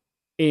runs.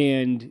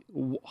 And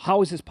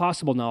how is this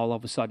possible now all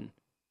of a sudden?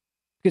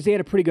 Because they had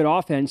a pretty good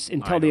offense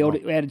until they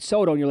added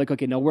Soto, and you're like,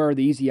 okay, now where are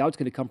the easy outs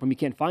going to come from? You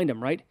can't find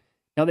them, right?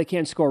 Now they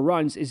can't score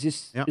runs. Is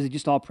it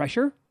just all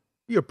pressure?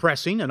 You're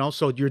pressing, and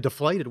also you're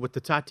deflated with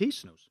the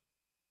Tatis news.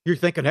 You're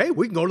thinking, hey,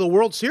 we can go to the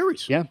World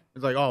Series. Yeah.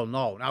 It's like, oh,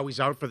 no, now he's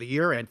out for the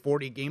year and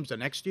 40 games the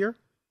next year?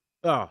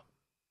 Oh.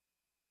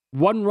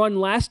 1 run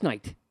last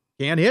night.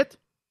 Can't hit.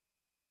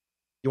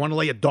 You want to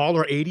lay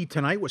 $1.80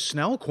 tonight with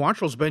Snell?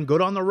 Quantrill's been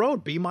good on the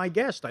road. Be my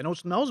guest. I know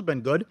Snell's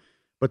been good,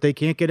 but they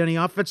can't get any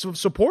offensive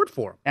support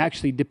for him.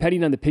 Actually,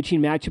 depending on the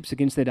pitching matchups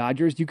against the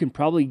Dodgers, you can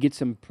probably get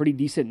some pretty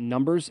decent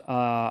numbers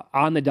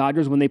on the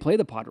Dodgers when they play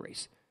the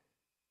Padres.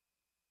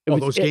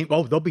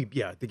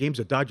 The games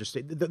at Dodger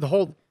State.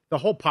 The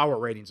whole power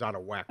rating's out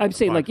of whack. I'm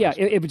saying,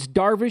 if it's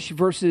Darvish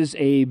versus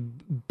a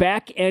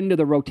back end of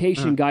the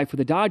rotation guy for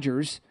the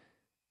Dodgers,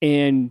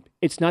 and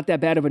it's not that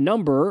bad of a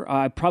number,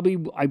 I probably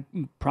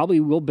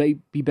will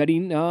be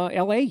betting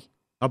L.A.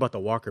 How about the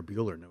Walker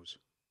Buehler news?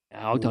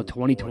 Out till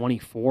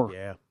 2024.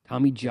 Yeah.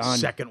 Tommy John.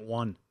 Second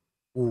one.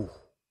 Ooh,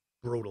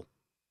 brutal.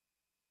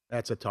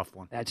 That's a tough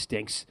one. That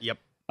stinks. Yep.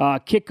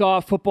 Kick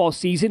off football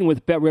season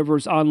with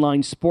BetRivers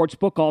Online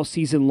Sportsbook all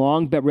season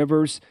long.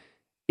 BetRivers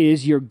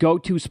is your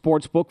go-to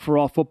sportsbook for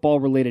all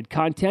football-related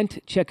content.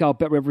 Check out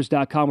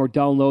BetRivers.com or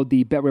download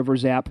the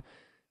BetRivers app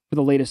for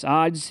the latest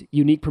odds,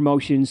 unique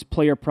promotions,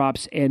 player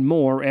props, and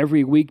more.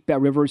 Every week,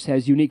 BetRivers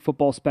has unique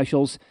football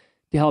specials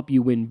to help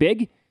you win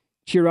big.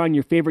 Cheer on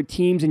your favorite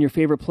teams and your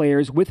favorite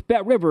players. With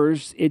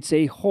BetRivers, it's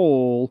a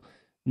whole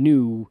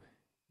new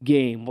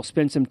game. We'll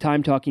spend some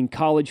time talking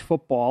college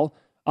football.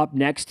 Up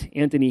next,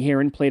 Anthony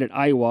Herron played at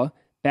Iowa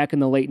back in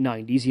the late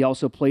 90s. He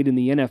also played in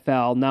the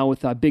NFL, now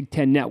with Big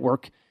Ten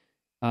Network.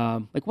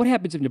 What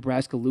happens if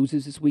Nebraska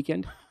loses this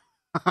weekend?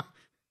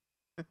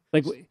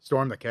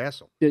 Storm the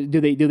castle.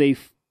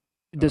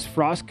 Does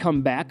Frost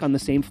come back on the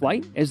same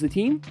flight as the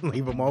team?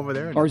 Leave him over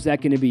there? Or is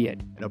that going to be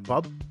it? In a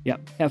pub? Yeah.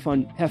 Have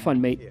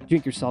fun, mate. Yeah.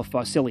 Drink yourself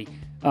silly.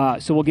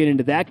 So we'll get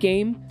into that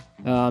game.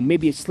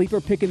 Maybe a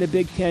sleeper pick in the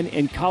Big Ten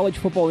and college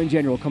football in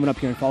general coming up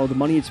here and Follow the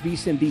Money. It's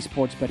VSiN, the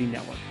Sports Betting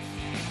Network.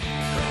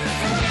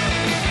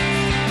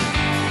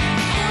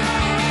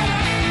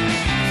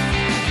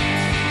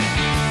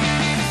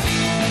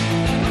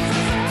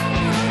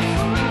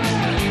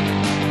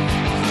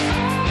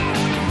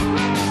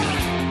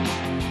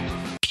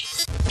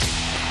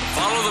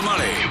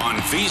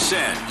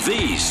 VSiN,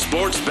 the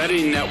Sports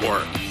Betting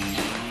Network.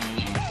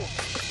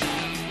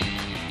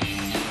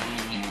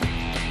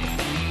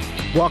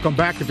 Welcome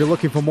back. If you're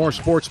looking for more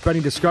sports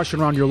betting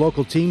discussion around your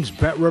local teams,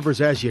 BetRivers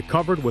has you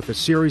covered with a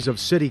series of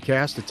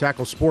CityCasts to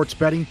tackle sports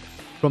betting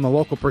from the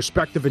local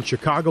perspective in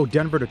Chicago,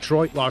 Denver,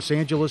 Detroit, Los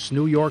Angeles,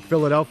 New York,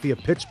 Philadelphia,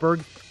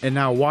 Pittsburgh, and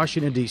now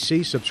Washington,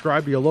 D.C.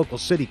 Subscribe to your local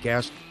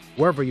CityCast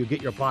wherever you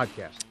get your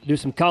podcast. Do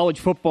some college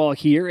football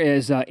here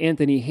as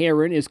Anthony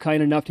Herron is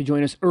kind enough to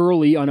join us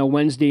early on a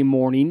Wednesday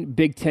morning.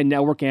 Big Ten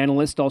Network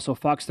analyst, also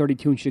Fox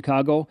 32 in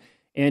Chicago,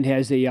 and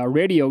has a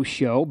radio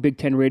show, Big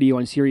Ten Radio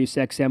on Sirius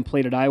XM,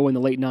 played at Iowa in the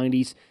late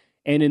 90s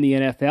and in the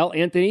NFL.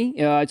 Anthony,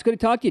 it's good to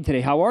talk to you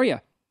today. How are you?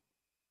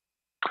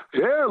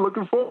 Yeah,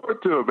 looking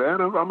forward to it,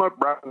 man. I'm up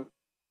right.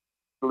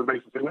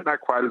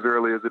 Not quite as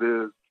early as it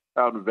is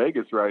out in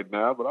Vegas right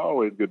now, but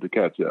always good to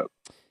catch up.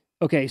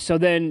 Okay, so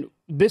then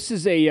this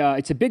is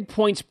it's a big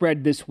point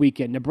spread this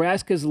weekend.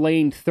 Nebraska's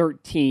laying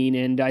 13,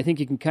 and I think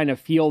you can kind of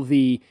feel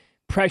the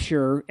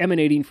pressure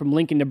emanating from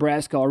Lincoln,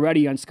 Nebraska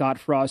already on Scott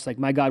Frost. Like,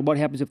 my God, what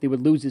happens if they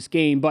would lose this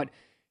game? But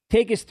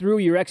take us through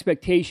your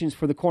expectations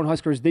for the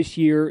Cornhuskers this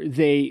year.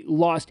 They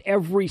lost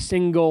every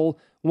single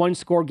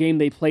one-score game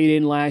they played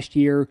in last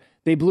year.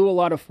 They blew a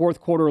lot of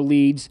fourth-quarter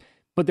leads,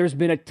 but there's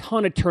been a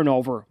ton of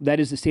turnover. That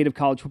is the state of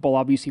college football,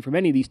 obviously, for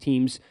many of these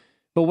teams.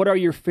 but what are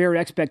your fair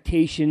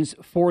expectations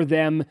for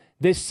them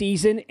this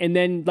season? And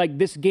then, like,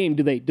 this game,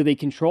 do they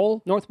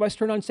control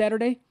Northwestern on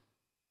Saturday?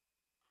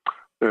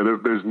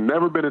 There's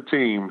never been a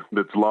team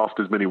that's lost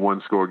as many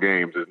one-score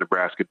games as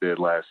Nebraska did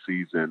last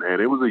season.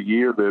 And it was a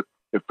year that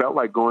it felt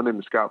like going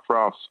into Scott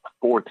Frost's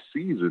fourth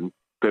season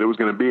that it was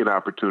going to be an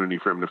opportunity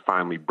for him to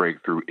finally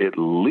break through, at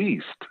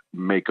least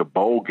make a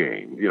bowl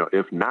game,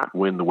 if not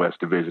win the West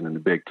Division in the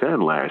Big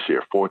Ten last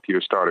year,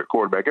 fourth-year starter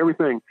quarterback,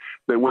 everything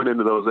that went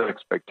into those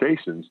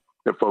expectations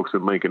that folks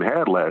in Lincoln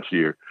had last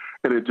year.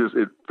 And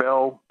it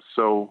fell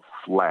so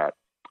flat.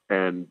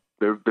 And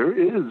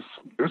there's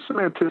some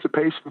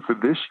anticipation for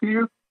this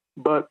year,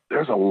 but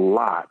there's a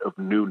lot of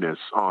newness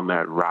on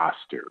that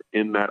roster,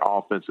 in that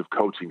offensive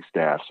coaching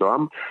staff. So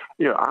I'm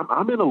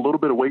in a little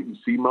bit of wait and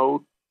see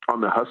mode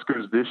on the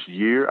Huskers this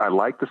year. I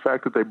like the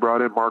fact that they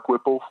brought in Mark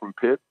Whipple from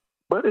Pitt,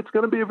 but it's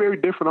going to be a very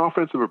different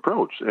offensive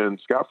approach. And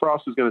Scott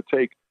Frost is going to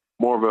take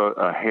more of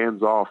a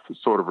hands-off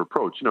sort of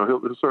approach.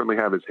 He'll certainly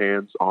have his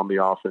hands on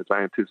the offense.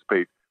 I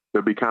anticipate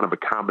there'll be kind of a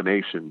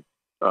combination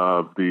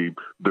of the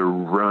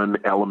run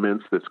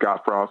elements that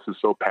Scott Frost is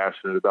so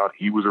passionate about.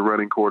 He was a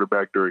running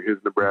quarterback during his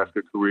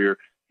Nebraska career.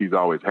 He's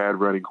always had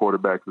running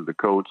quarterbacks as a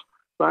coach.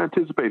 So I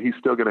anticipate he's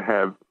still going to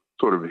have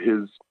sort of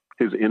his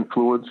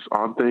influence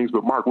on things.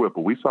 But Mark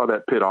Whipple, we saw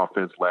that Pitt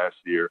offense last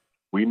year.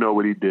 We know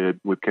what he did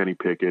with Kenny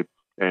Pickett.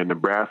 And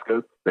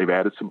Nebraska, they've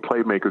added some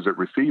playmakers at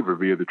receiver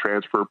via the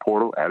transfer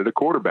portal, added a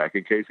quarterback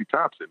in Casey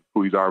Thompson,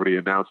 who he's already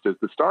announced as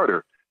the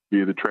starter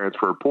via the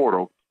transfer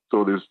portal.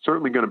 So there's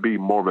certainly going to be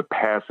more of a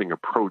passing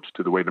approach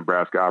to the way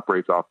Nebraska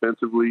operates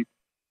offensively.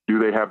 Do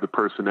they have the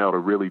personnel to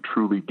really,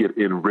 truly get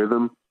in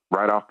rhythm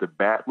right off the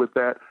bat with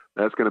that?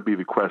 That's going to be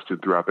the question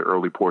throughout the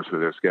early portion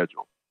of their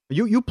schedule.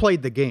 You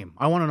played the game.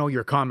 I want to know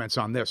your comments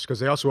on this because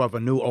they also have a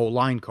new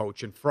O-line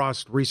coach, and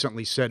Frost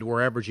recently said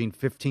we're averaging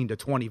 15 to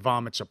 20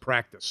 vomits a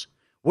practice.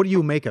 What do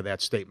you make of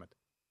that statement?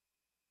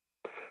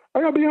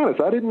 I got to be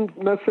honest. I didn't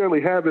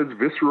necessarily have as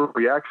visceral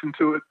reaction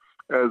to it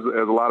as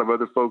a lot of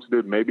other folks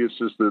did. Maybe it's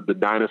just the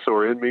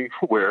dinosaur in me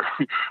where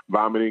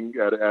vomiting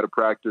at a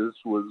practice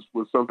was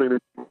something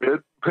that he did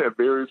at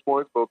various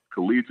points, both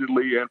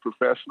collegiately and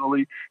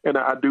professionally. And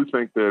I do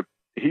think that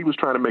he was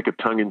trying to make a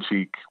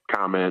tongue-in-cheek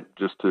comment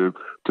just to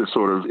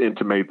sort of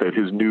intimate that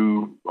his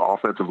new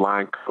offensive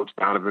line coach,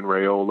 Donovan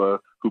Raiola,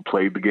 who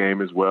played the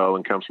game as well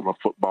and comes from a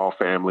football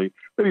family,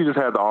 that he just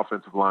had the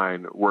offensive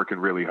line working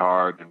really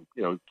hard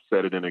and,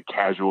 said it in a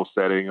casual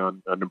setting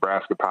on a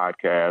Nebraska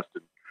podcast.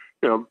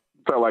 And,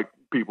 felt like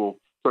people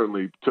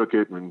certainly took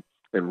it and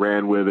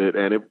ran with it.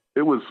 And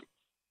it was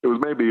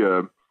maybe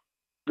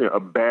a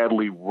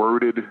badly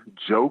worded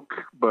joke,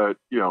 but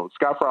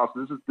Scott Frost,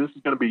 this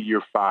is going to be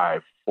year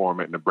 5 for him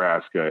at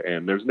Nebraska,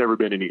 and there's never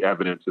been any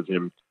evidence of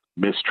him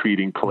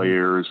mistreating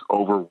players,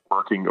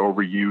 overworking,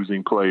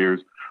 overusing players.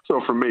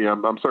 So for me,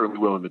 I'm certainly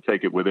willing to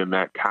take it within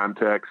that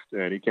context.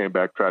 And he came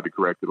back, tried to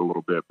correct it a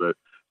little bit, but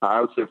I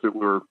would say if it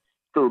were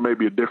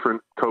maybe a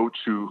different coach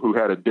who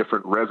had a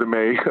different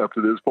resume up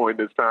to this point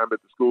in his time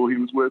at the school he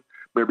was with,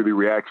 maybe the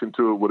reaction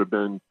to it would have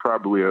been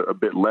probably a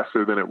bit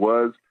lesser than it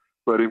was.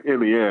 But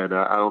in the end,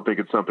 I don't think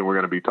it's something we're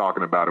going to be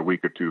talking about a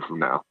week or two from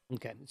now.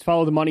 Okay. Let's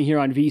follow the money here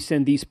on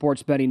VSiN, the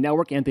Sports Betting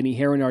Network. Anthony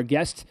Herron, our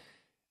guest.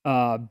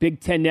 Big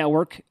Ten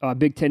Network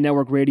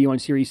Radio on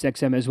Sirius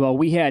XM as well.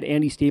 We had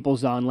Andy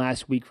Staples on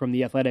last week from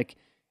The Athletic,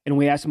 and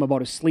we asked him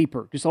about a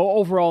sleeper, just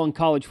overall in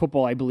college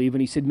football, I believe,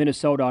 and he said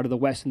Minnesota out of the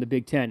West in the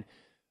Big Ten.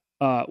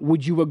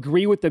 Would you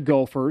agree with the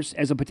Gophers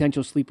as a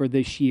potential sleeper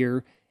this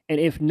year? And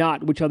if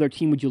not, which other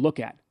team would you look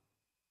at?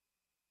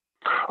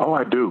 Oh,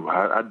 I do.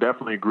 I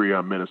definitely agree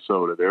on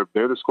Minnesota.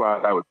 They're the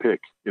squad I would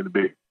pick in the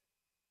Big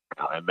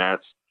Ten, and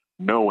that's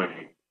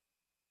knowing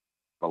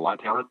a lot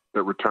of talent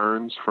that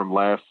returns from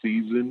last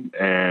season,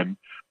 and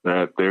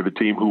that they're the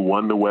team who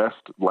won the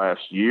West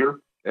last year.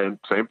 And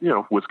same,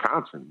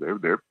 Wisconsin,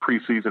 they're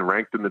preseason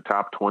ranked in the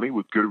top 20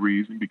 with good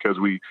reason because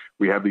we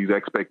have these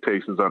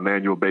expectations on an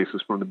annual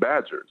basis from the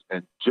Badgers.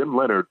 And Jim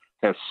Leonhard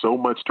has so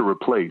much to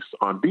replace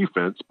on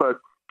defense, but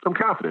I'm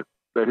confident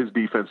that his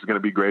defense is going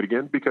to be great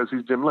again because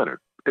he's Jim Leonhard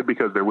and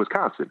because they're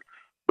Wisconsin.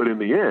 But in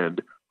the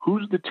end,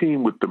 who's the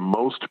team with the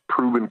most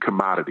proven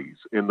commodities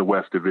in the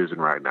West Division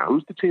right now?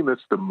 Who's the team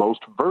that's the most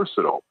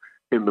versatile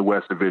in the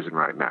West Division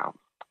right now?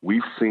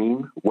 We've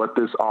seen what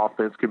this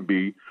offense can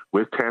be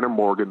with Tanner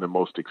Morgan, the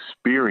most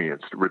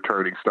experienced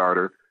returning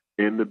starter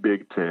in the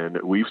Big Ten.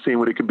 We've seen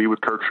what it can be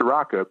with Kirk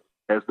Ciarrocca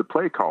as the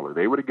play caller.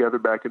 They were together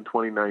back in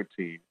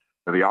 2019.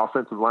 And the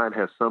offensive line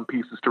has some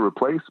pieces to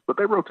replace, but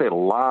they rotate a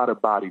lot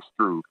of bodies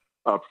through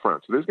up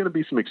front. So there's going to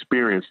be some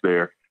experience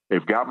there.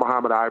 They've got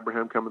Mohamed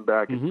Ibrahim coming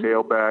back at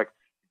tailback.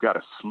 You've got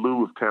a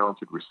slew of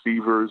talented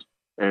receivers.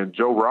 And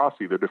Joe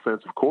Rossi, the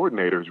defensive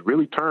coordinator, has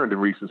really turned in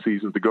recent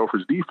seasons the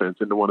Gophers' defense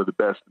into one of the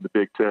best in the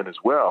Big Ten as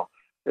well.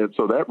 And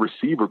so that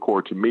receiver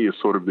core, to me, is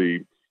sort of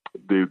the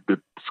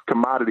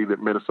commodity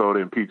that Minnesota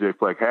and P.J.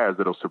 Fleck has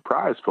that'll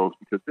surprise folks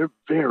because they're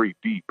very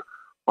deep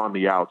on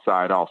the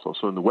outside also.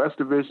 So in the West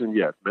Division,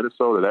 yes,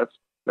 Minnesota,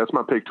 that's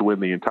my pick to win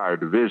the entire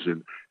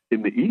division.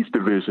 in the East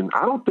Division,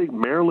 I don't think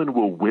Maryland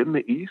will win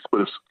the East,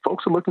 but if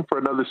folks are looking for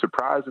another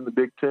surprise in the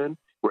Big Ten,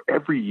 where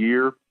every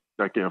year,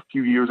 like a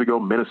few years ago,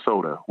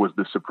 Minnesota was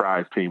the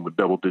surprise team with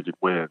double-digit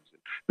wins.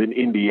 Then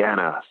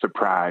Indiana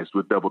surprised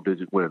with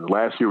double-digit wins.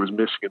 Last year was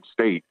Michigan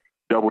State,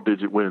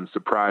 double-digit wins,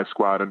 surprise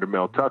squad under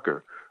Mel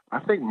Tucker. I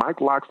think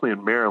Mike Locksley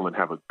and Maryland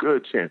have a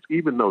good chance,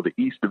 even though the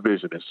East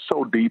Division is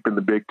so deep in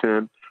the Big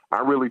Ten. I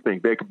really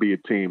think they could be a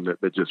team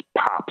that just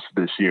pops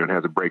this year and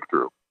has a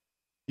breakthrough.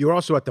 You're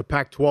also at the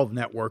Pac-12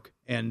 network,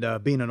 and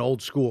being an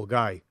old school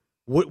guy,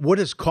 what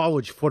does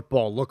college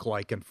football look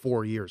like in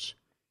 4 years?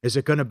 Is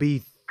it going to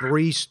be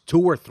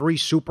 2 or 3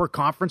 super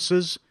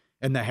conferences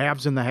and the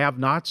haves and the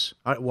have-nots?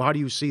 How do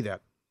you see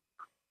that?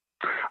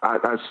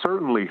 I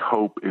certainly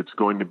hope it's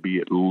going to be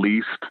at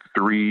least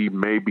 3,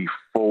 maybe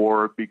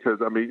 4, because,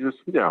 I mean, just,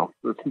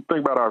 the thing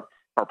about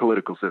our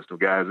political system,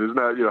 guys, is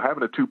not,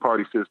 having a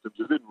 2-party system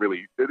just it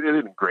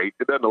isn't great.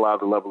 It doesn't allow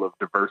the level of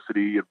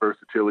diversity and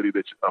versatility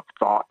of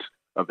thought,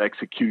 of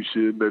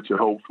execution that you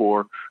hope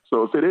for.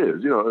 So if it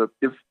is,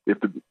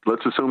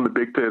 let's assume the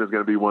Big Ten is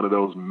going to be one of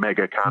those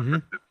mega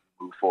conferences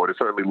move forward. It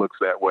certainly looks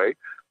that way.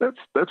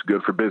 That's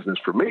good for business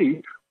for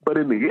me. But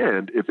in the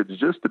end, if it's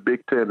just the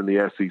Big Ten and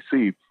the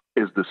SEC,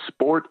 is the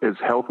sport as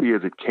healthy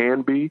as it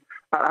can be?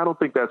 I don't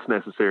think that's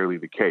necessarily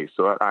the case.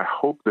 So I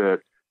hope that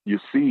you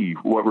see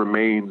what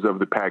remains of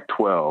the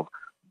Pac-12,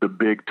 the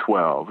Big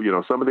 12,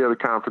 some of the other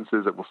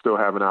conferences that will still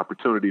have an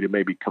opportunity to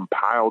maybe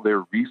compile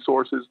their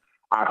resources.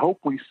 I hope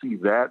we see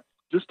that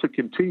just to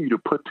continue to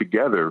put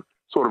together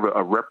sort of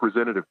a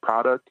representative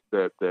product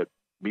that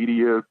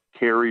media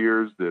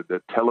carriers,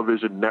 that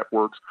television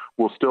networks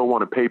will still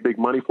want to pay big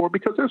money for,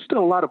 because there's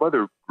still a lot of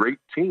other great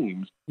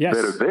teams that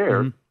are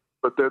there.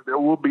 But there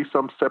will be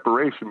some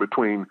separation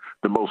between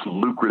the most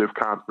lucrative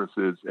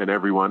conferences and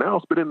everyone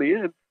else. But in the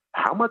end,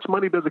 how much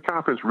money does a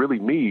conference really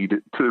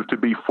need to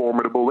be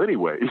formidable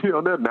anyway?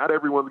 Not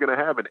everyone's going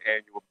to have an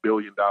annual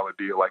billion-dollar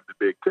deal like the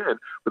Big Ten,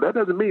 but that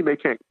doesn't mean they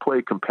can't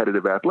play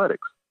competitive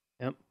athletics.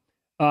 Yep.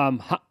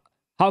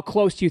 How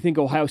close do you think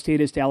Ohio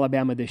State is to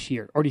Alabama this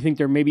year? Or do you think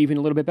they're maybe even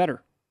a little bit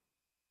better?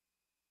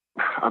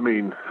 I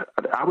mean,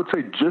 I would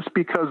say just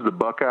because the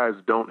Buckeyes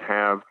don't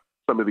have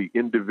some of the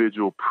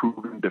individual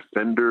proven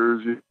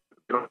defenders, you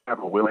don't have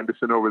a Will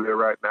Anderson over there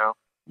right now,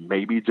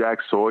 maybe Jack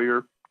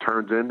Sawyer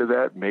turns into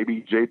that.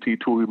 Maybe JT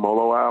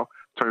Tuimoloau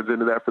turns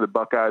into that for the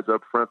Buckeyes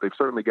up front. They've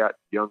certainly got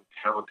young,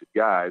 talented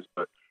guys,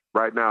 but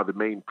right now the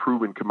main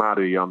proven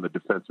commodity on the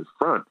defensive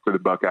front for the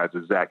Buckeyes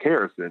is Zach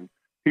Harrison.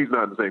 He's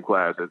not in the same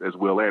class as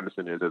Will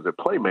Anderson is as a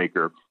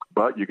playmaker,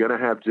 but you're going to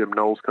have Jim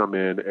Knowles come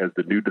in as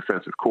the new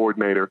defensive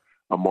coordinator,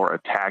 a more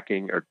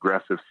attacking,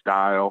 aggressive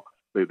style.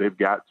 They've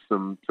got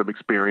some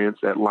experience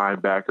at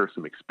linebacker,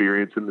 some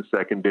experience in the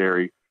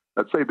secondary.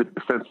 I'd say the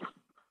defensive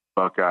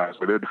Buckeyes,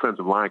 or their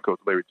defensive line coach,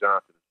 Larry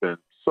Johnson, has been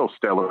so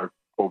stellar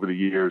over the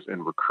years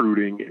in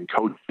recruiting and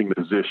coaching the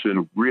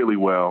position really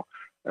well.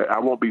 I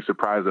won't be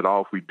surprised at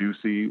all if we do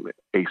see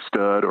a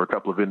stud or a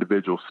couple of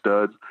individual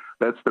studs.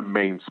 That's the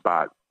main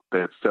spot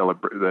that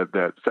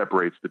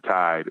separates the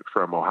Tide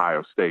from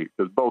Ohio State,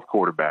 because both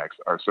quarterbacks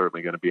are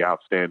certainly going to be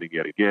outstanding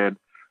yet again.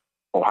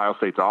 Ohio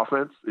State's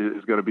offense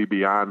is going to be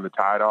beyond the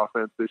Tide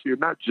offense this year,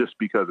 not just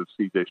because of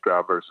C.J.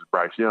 Stroud versus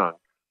Bryce Young,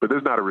 but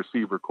there's not a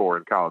receiver core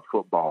in college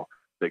football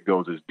that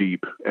goes as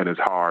deep and as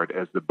hard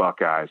as the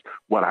Buckeyes.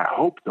 What I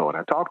hope, though, and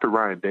I talked to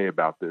Ryan Day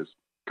about this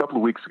a couple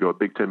of weeks ago at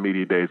Big Ten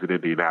Media Days in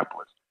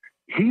Indianapolis,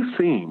 he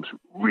seems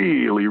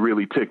really,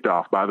 really ticked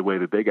off by the way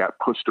that they got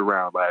pushed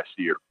around last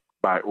year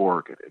by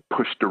Oregon and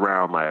pushed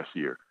around last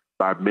year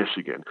by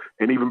Michigan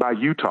and even by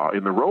Utah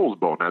in the Rose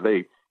Bowl. Now,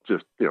 they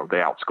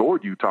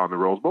outscored Utah in the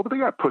Rose Bowl, but they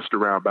got pushed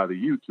around by the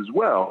Utes as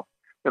well.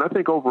 And I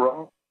think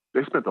overall,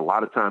 they spent a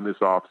lot of time this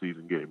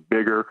offseason getting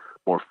bigger,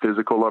 more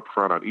physical up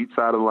front on each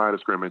side of the line of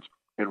scrimmage.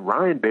 And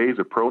Ryan Day's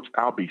approach,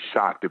 I'll be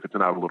shocked if it's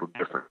not a little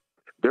different.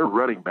 Their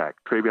running back,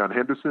 Travion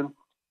Henderson,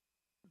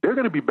 they're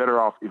going to be better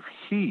off if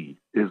he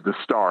is the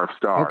star of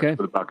stars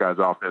for the Buckeyes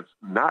offense,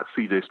 not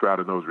C.J. Stroud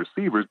and those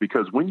receivers,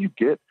 because when you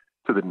get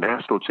to the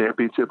national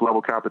championship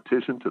level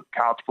competition, to the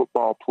college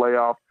football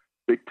playoff,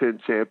 Big Ten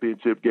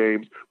championship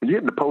games, when you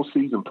get into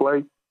postseason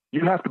play,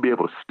 you have to be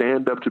able to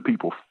stand up to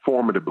people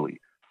formidably,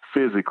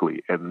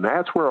 physically, and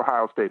that's where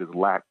Ohio State has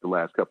lacked the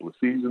last couple of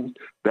seasons.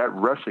 That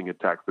rushing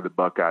attack for the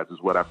Buckeyes is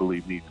what I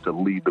believe needs to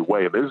lead the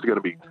way, and there's going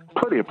to be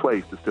plenty of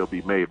plays to still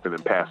be made for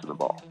them passing the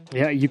ball.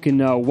 Yeah, you can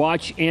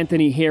watch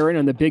Anthony Herron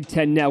on the Big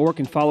Ten Network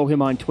and follow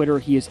him on Twitter.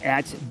 He is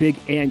at Big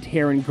Ant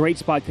Herron. Great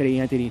spot today,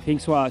 Anthony.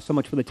 Thanks so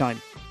much for the time.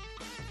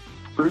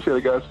 Appreciate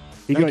it, guys.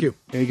 Thank you.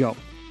 There you go.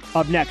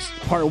 Up next,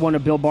 part one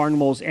of Bill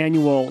Barnwell's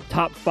annual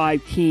top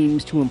 5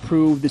 teams to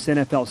improve this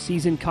NFL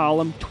season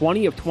column.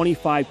 20 of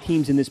 25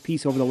 teams in this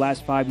piece over the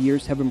last 5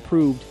 years have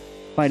improved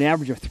by an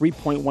average of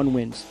 3.1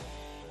 wins.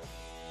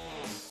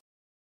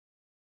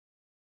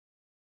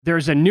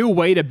 There's a new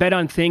way to bet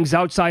on things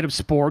outside of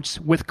sports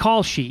with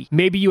Kalshi.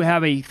 Maybe you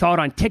have a thought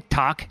on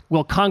TikTok.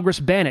 Will Congress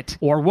ban it?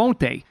 Or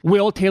won't they?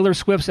 Will Taylor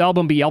Swift's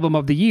album be Album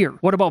of the Year?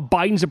 What about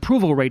Biden's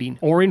approval rating?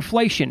 Or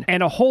inflation?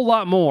 And a whole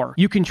lot more.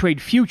 You can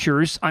trade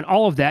futures on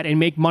all of that and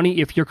make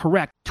money if you're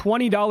correct.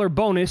 $20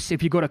 bonus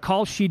if you go to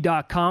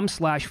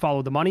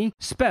kalshi.com/followthemoney,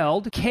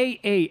 spelled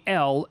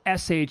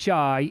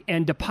KALSHI,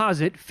 and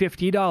deposit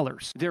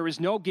 $50. There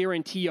is no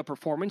guarantee of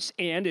performance,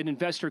 and an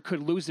investor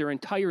could lose their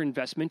entire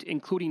investment,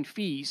 including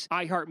fees.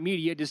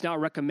 iHeartMedia does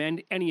not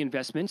recommend any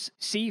investments.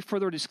 See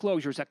further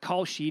disclosures at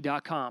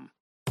kalshi.com.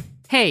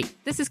 Hey,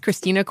 this is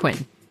Christina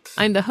Quinn.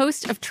 I'm the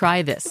host of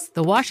Try This,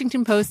 the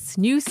Washington Post's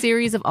new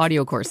series of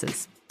audio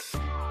courses.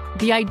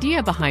 The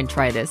idea behind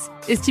Try This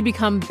is to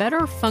become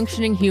better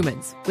functioning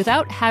humans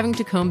without having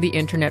to comb the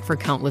internet for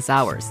countless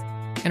hours.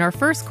 In our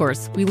first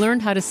course, we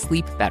learned how to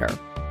sleep better.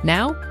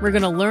 Now, we're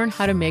going to learn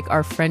how to make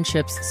our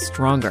friendships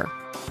stronger.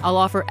 I'll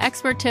offer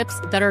expert tips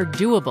that are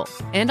doable,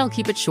 and I'll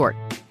keep it short.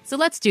 So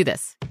let's do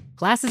this.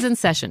 Class is in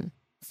session.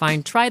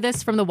 Find Try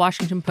This from the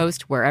Washington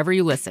Post wherever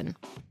you listen.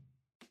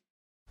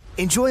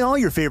 Enjoy all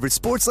your favorite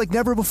sports like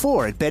never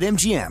before at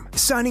BetMGM.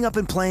 Signing up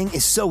and playing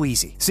is so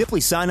easy.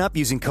 Simply sign up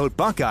using code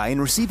Buckeye and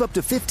receive up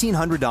to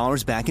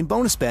 $1,500 back in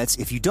bonus bets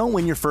if you don't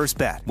win your first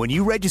bet. When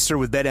you register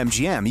with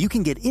BetMGM, you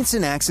can get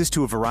instant access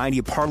to a variety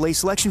of parlay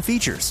selection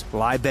features,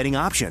 live betting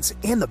options,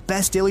 and the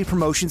best daily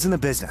promotions in the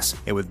business.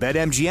 And with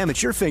BetMGM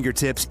at your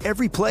fingertips,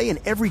 every play and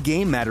every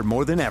game matter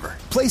more than ever.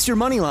 Place your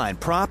moneyline,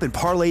 prop, and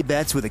parlay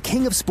bets with the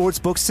king of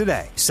sportsbooks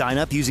today. Sign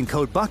up using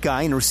code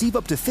Buckeye and receive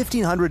up to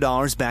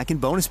 $1,500 back in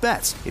bonus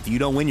bets if you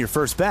don't win your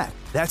first bet.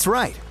 That's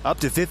right, up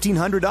to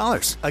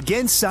 $1,500.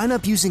 Again, sign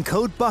up using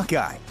code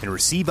Buckeye and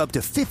receive up to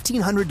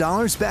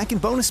 $1,500 back in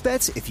bonus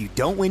bets if you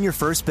don't win your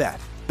first bet.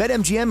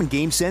 BetMGM and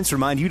GameSense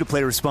remind you to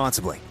play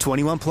responsibly.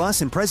 21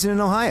 plus and present in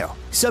Ohio.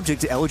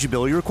 Subject to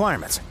eligibility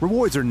requirements.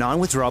 Rewards are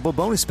non-withdrawable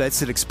bonus bets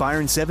that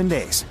expire in 7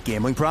 days.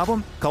 Gambling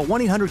problem? Call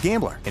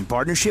 1-800-GAMBLER in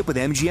partnership with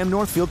MGM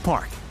Northfield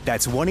Park.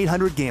 That's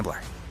 1-800-GAMBLER.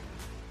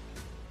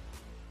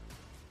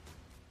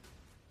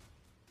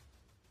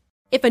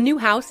 If a new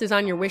house is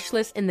on your wish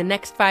list in the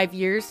next 5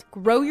 years,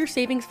 grow your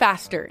savings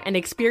faster and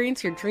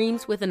experience your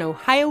dreams with an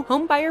Ohio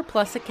Homebuyer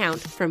Plus account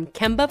from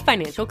Kemba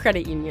Financial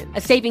Credit Union.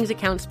 A savings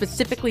account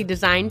specifically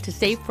designed to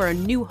save for a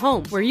new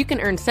home where you can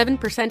earn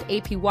 7%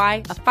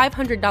 APY, a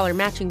 $500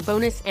 matching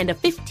bonus, and a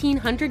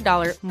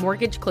 $1,500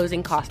 mortgage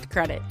closing cost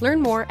credit. Learn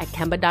more at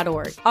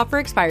Kemba.org. Offer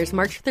expires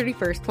March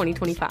 31st,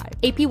 2025.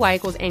 APY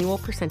equals annual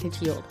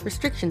percentage yield.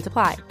 Restrictions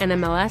apply.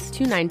 NMLS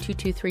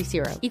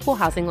 292230. Equal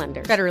housing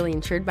lender. Federally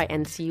insured by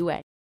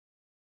NCUA.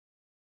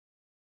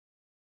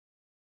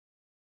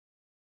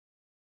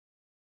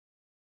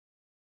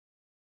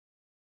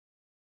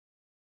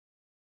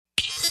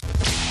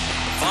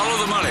 Follow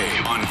the money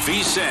on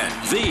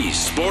VSiN, the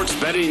Sports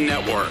Betting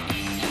Network.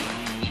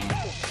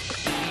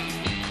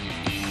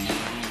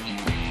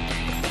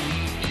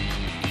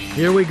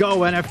 Here we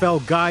go.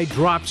 NFL guide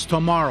drops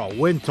tomorrow.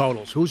 Win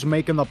totals. Who's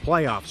making the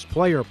playoffs?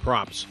 Player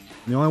props.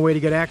 And the only way to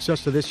get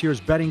access to this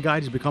year's betting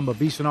guide is become a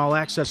VSiN All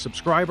Access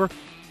subscriber.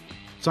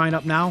 Sign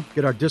up now.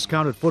 Get our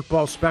discounted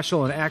football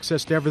special and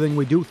access to everything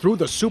we do through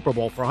the Super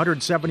Bowl for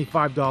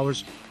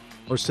 $175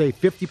 or save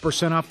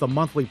 50% off the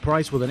monthly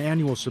price with an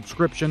annual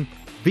subscription.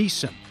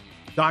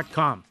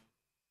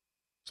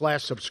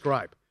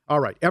 VSiN.com/subscribe. All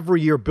right.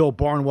 Every year, Bill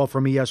Barnwell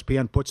from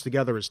ESPN puts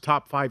together his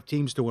top 5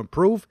 teams to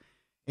improve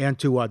and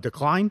to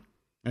decline.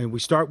 And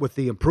we start with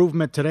the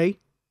improvement today.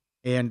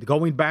 And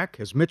going back,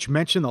 as Mitch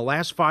mentioned, the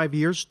last 5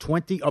 years,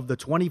 20 of the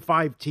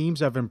 25 teams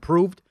have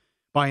improved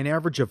by an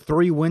average of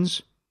 3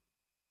 wins.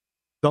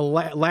 The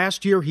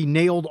last year, he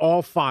nailed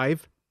all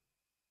 5.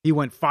 He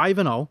went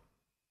 5-0.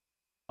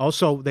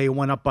 Also, they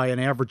went up by an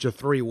average of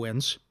 3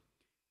 wins.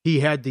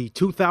 He had the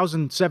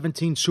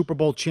 2017 Super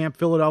Bowl champ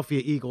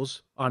Philadelphia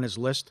Eagles on his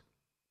list.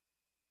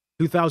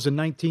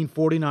 2019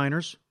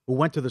 49ers, who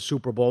went to the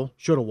Super Bowl,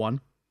 should have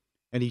won.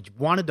 And he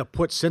wanted to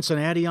put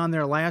Cincinnati on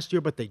there last year,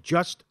 but they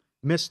just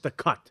missed the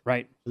cut.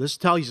 Right. So this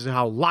tells you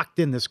how locked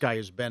in this guy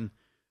has been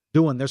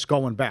doing this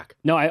going back.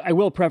 No, I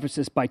will preface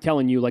this by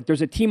telling you, like,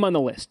 there's a team on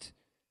the list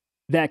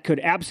that could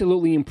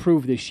absolutely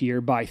improve this year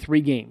by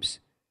 3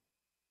 games.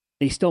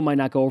 They still might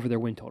not go over their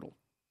win total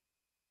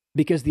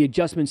because the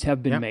adjustments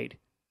have been made.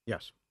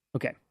 Yes.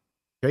 Okay.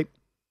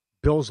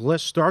 Bill's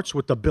list starts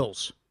with the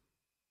Bills.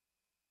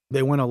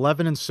 They went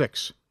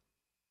 11-6.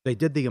 They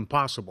did the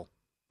impossible.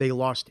 They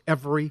lost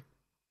every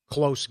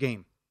close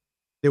game.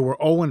 They were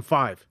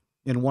 0-5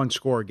 in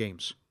one-score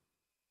games.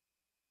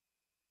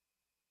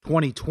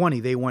 2020,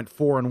 they went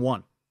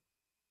 4-1.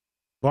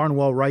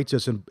 Barnwell writes,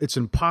 it's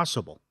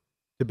impossible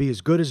to be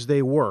as good as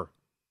they were,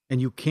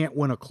 and you can't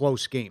win a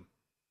close game.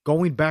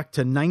 Going back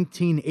to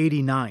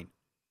 1989,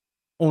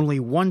 only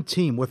one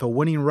team with a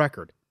winning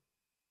record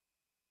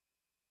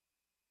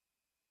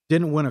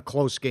didn't win a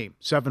close game,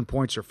 7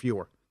 points or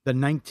fewer, the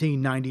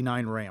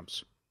 1999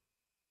 Rams.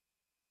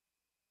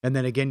 And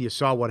then again, you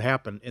saw what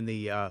happened in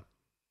the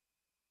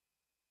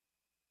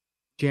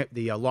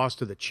loss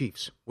to the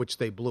Chiefs, which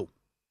they blew.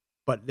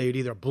 But they'd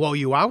either blow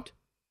you out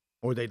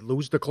or they'd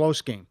lose the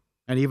close game.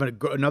 And even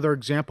another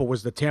example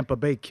was the Tampa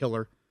Bay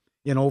killer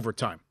in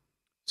overtime.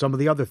 Some of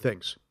the other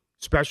things.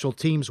 Special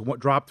teams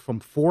dropped from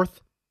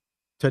 4th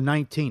to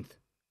 19th.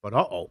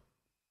 But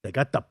they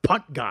got the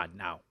punt god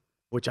now,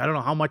 which I don't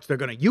know how much they're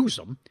going to use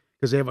them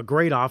because they have a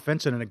great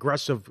offense and an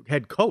aggressive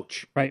head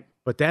coach. Right.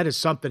 But that is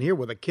something here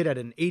where the kid had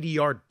an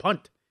 80-yard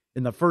punt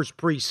in the first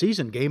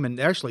preseason game, and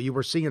actually you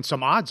were seeing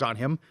some odds on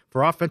him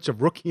for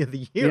Offensive Rookie of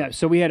the Year. Yeah,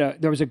 so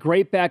there was a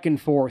great back and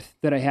forth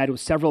that I had with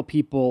several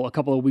people a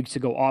couple of weeks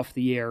ago off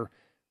the air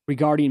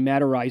regarding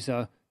Matt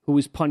Araiza, who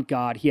was punt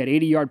god. He had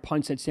 80-yard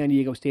punts at San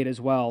Diego State as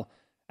well.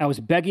 I was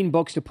begging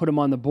books to put him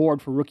on the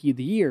board for Rookie of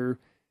the Year,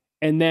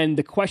 and then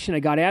the question I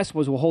got asked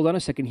was, well, hold on a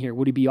second here.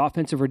 Would he be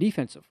offensive or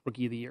defensive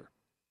Rookie of the Year?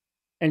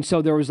 And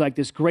so there was like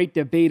this great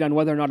debate on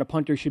whether or not a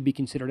punter should be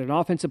considered an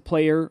offensive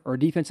player or a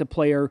defensive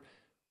player.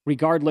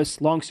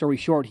 Regardless, long story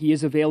short, he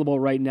is available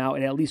right now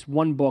at least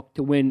one book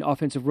to win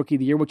Offensive Rookie of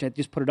the Year, which I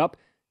just put it up,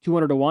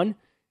 200-1.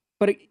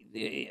 But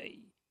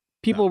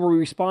people were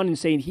responding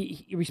to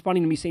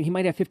me saying he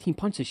might have 15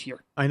 punts this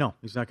year. I know.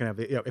 He's not going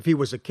to have if he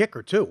was a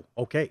kicker too,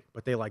 okay.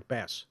 But they like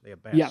Bass. They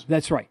have Bass. Yeah,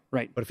 that's right.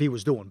 But if he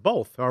was doing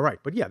both, all right.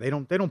 But yeah, they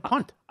don't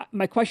punt.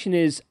 My question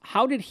is,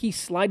 how did he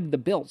slide the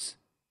Bills?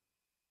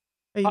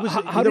 He was,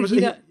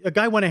 a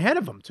guy went ahead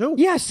of him, too.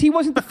 Yes, he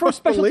wasn't the first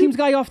special teams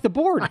guy off the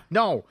board.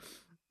 No.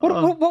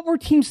 What were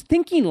teams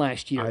thinking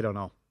last year? I don't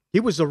know.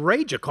 He was the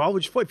rage of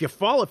college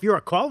football. If you're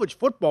a college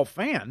football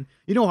fan,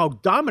 you know how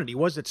dominant he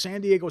was at San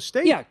Diego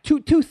State. Yeah,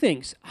 two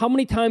things. How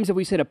many times have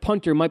we said a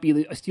punter might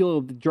be a steal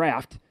of the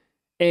draft?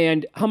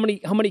 And how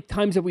many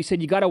times have we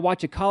said you got to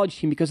watch a college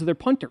team because of their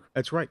punter?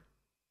 That's right.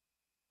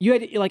 You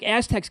had like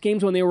Aztecs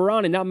games when they were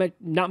on and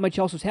not much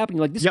else was happening.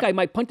 Like this guy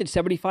might punt it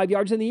 75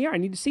 yards in the air. I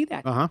need to see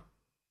that. Uh-huh.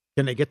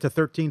 Can they get to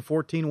 13,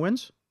 14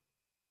 wins?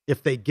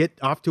 If they get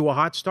off to a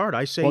hot start,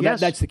 I say yes.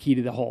 That's the key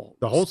to the whole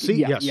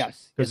season.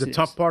 Yes. Because the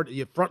tough part,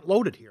 you're front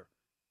loaded here.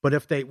 But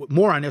if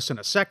more on this in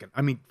a second.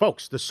 I mean,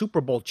 folks, the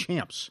Super Bowl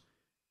champs,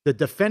 the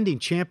defending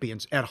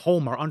champions at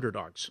home are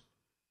underdogs.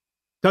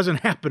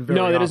 Doesn't happen very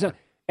often. No, that isn't.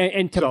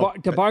 And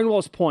to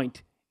Barnwell's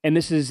point, and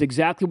this is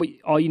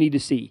exactly all you need to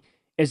see,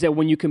 is that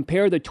when you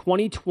compare the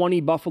 2020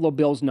 Buffalo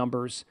Bills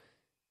numbers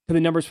to the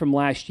numbers from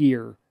last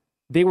year,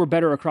 they were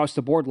better across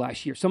the board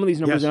last year. Some of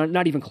these numbers are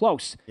not even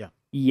close. Yeah.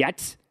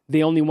 Yet,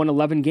 they only won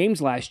 11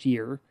 games last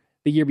year.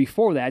 The year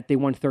before that, they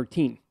won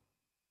 13.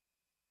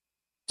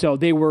 So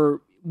they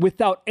were,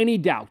 without any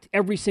doubt,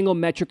 every single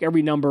metric,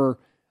 every number,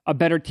 a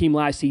better team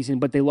last season,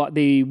 but they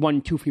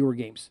won 2 fewer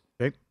games.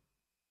 Okay.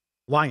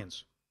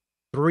 Lions,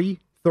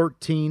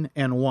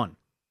 3-13-1.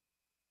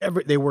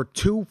 They were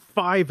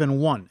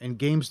 2-5-1 in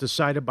games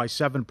decided by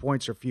 7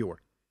 points or fewer.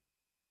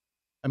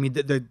 I mean,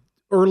 the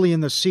early in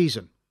the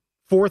season,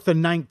 4th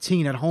and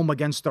 19 at home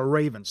against the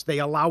Ravens. They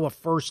allow a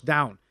first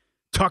down.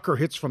 Tucker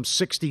hits from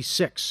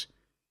 66.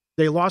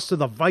 They lost to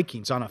the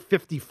Vikings on a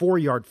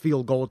 54-yard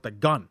field goal at the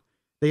gun.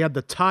 They had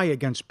the tie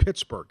against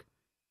Pittsburgh.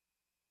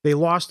 They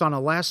lost on a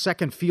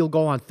last-second field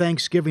goal on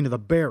Thanksgiving to the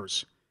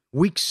Bears.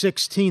 Week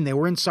 16, they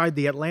were inside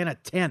the Atlanta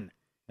 10,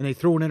 and they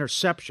threw an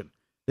interception.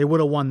 They would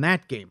have won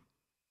that game.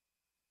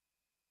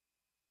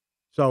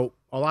 So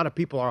a lot of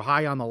people are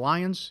high on the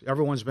Lions.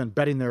 Everyone's been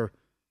betting their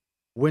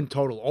win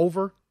total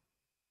over.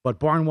 But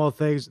Barnwell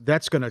thinks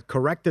that's going to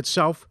correct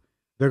itself.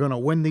 They're going to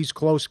win these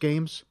close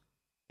games.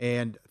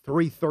 And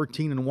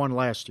 3-13-1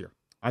 last year.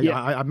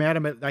 I'm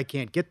adamant I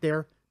can't get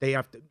there. They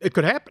have to. It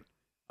could happen,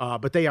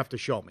 but they have to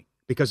show me.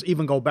 Because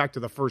even go back to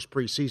the first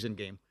preseason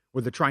game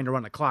where they're trying to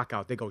run the clock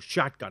out, they go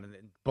shotgun and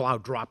Blau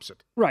drops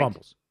it,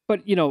 fumbles.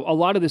 But, a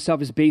lot of this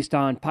stuff is based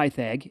on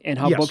Pythag and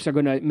how books are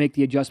going to make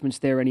the adjustments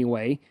there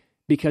anyway.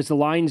 Because the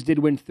Lions did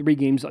win 3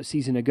 games a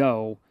season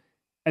ago.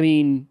 I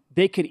mean,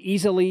 they could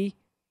easily,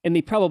 and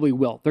they probably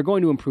will. They're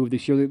going to improve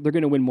this year. They're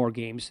going to win more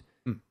games.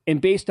 And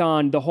based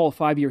on the whole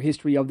 5-year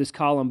history of this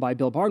column by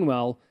Bill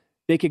Barnwell,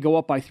 they could go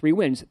up by 3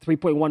 wins,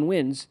 3.1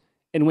 wins,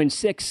 and win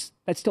 6.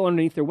 That's still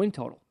underneath their win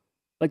total.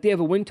 Like they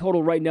have a win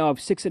total right now of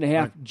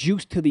 6.5,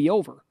 juiced to the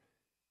over.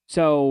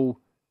 So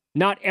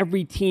not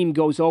every team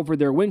goes over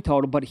their win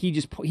total, but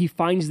he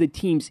finds the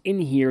teams in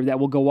here that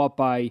will go up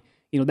by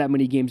that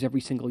many games every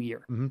single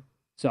year. Mm-hmm.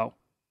 So,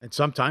 and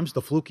sometimes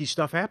the fluky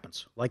stuff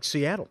happens, like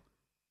Seattle.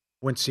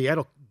 When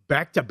Seattle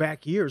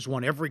back-to-back years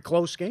won every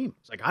close game.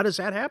 It's like, how does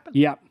that happen?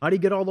 Yeah. How do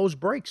you get all those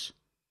breaks?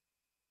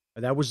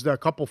 And that was the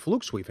couple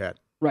flukes we've had.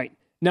 Right.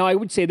 Now, I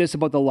would say this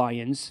about the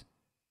Lions.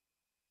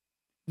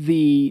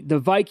 The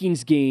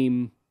Vikings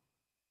game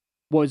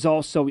was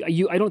also,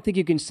 I don't think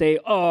you can say,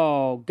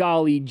 oh,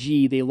 golly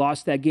gee, they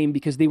lost that game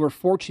because they were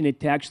fortunate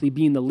to actually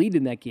be in the lead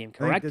in that game,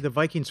 correct? Did the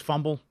Vikings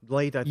fumble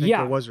late, I think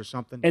there was, or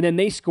something? And then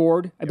they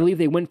scored. I believe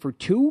they went for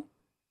 2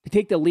 to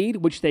take the lead,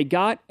 which they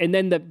got. And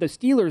then the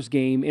Steelers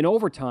game in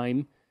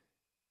overtime,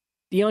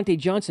 Deontay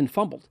Johnson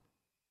fumbled.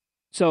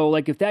 So,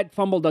 like, if that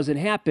fumble doesn't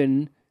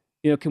happen,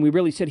 can we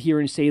really sit here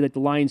and say that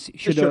the Lions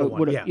should have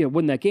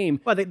won that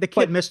game? Well, the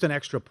kid missed an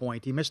extra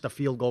point. He missed a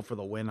field goal for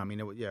the win. I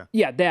mean,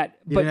 Yeah, that.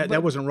 But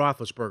that wasn't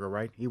Roethlisberger,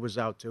 right? He was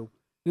out too.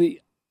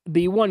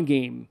 The one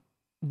game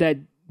that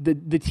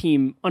the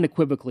team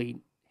unequivocally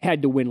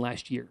had to win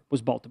last year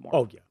was Baltimore.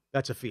 Oh, yeah.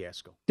 That's a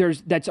fiasco.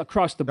 That's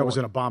across the board. That was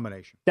an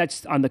abomination.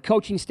 That's on the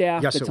coaching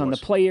staff. Yes, that's on the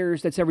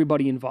players. That's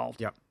everybody involved.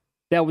 Yeah.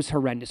 That was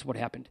horrendous what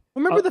happened.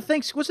 Remember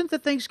wasn't the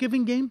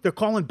Thanksgiving game? They're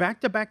calling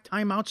back-to-back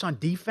timeouts on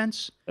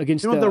defense?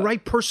 Against the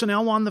right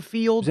personnel on the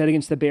field? Was that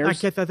against the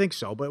Bears? I think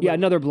so. But yeah,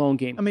 another blown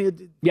game. I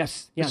mean,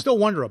 yes. Yeah. I still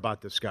wonder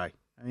about this guy.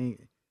 I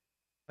mean,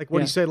 like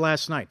what he said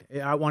last night.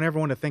 I want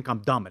everyone to think I'm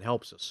dumb. It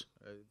helps us.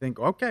 Think,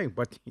 okay,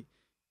 but...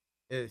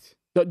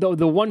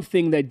 The one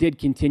thing that did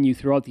continue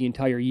throughout the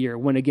entire year,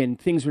 when, again,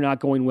 things were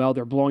not going well,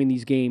 they're blowing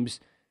these games,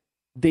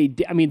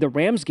 the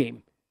Rams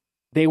game,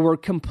 they were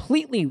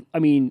completely,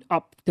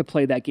 up to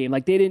play that game.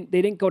 Like, they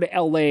didn't go to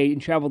L.A.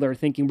 and travel there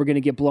thinking we're going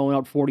to get blown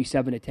out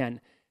 47-10.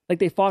 Like,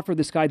 they fought for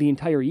this guy the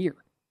entire year.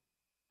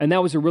 And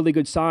that was a really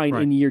good sign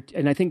in year.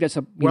 And I think that's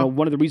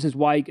one of the reasons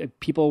why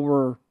people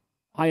were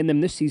high on them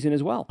this season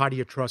as well. How do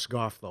you trust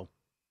Goff, though?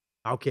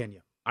 How can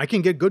you? I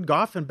can get good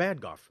Goff and bad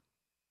Goff.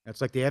 That's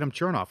like the Adam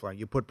Chernoff line.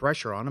 You put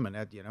pressure on him, and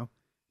that,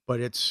 but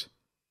it's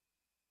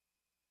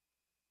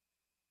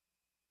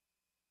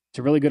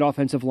a really good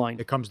offensive line.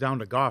 It comes down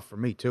to Goff for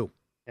me too.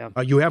 Yeah,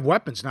 you have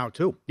weapons now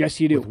too. Yes,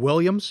 you do. With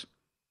Williams,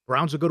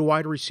 Brown's a good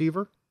wide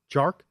receiver.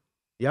 Chark,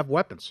 you have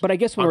weapens. But I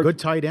guess when a good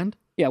tight end.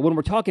 Yeah, when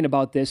we're talking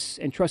about this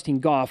and trusting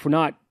Goff, we're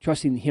not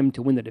trusting him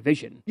to win the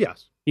division.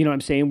 Yes, you know what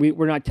I'm saying.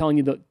 We're not telling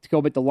you to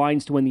go bet the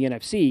lines to win the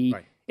NFC.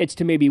 Right. It's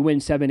to maybe win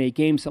 7-8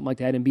 games, something like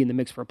that, and be in the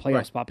mix for a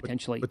playoff spot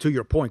potentially. But to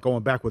your point,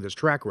 going back with his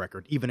track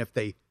record, even if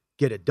they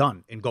get it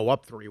done and go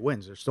up 3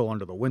 wins, they're still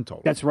under the win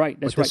total. That's right.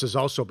 This is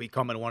also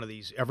becoming one of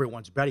these,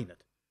 everyone's betting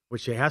it,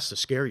 which has to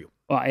scare you.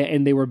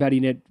 And they were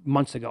betting it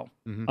months ago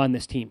on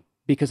this team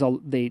because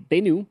they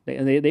knew,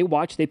 they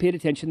watched, they paid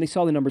attention, they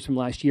saw the numbers from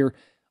last year.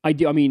 How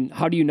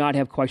do you not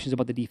have questions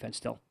about the defense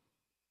still?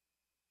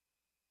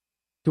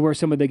 To where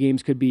some of the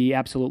games could be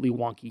absolutely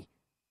wonky.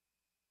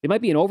 They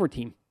might be an over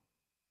team.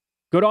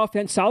 Good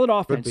offense, solid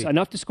offense,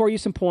 enough to score you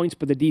some points,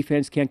 but the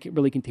defense can't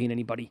really contain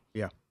anybody.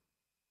 Yeah.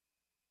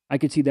 I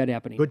could see that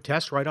happening. Good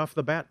test right off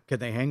the bat. Can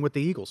they hang with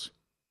the Eagles?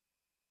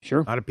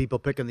 Sure. A lot of people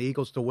picking the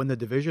Eagles to win the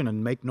division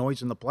and make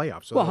noise in the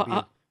playoffs. So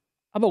how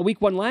about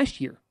week 1 last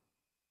year?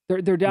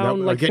 They're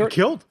down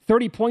killed.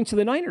 30 points to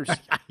the Niners.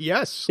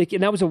 Yes.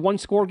 And that was a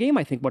one-score game,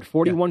 I think.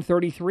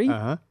 41-33?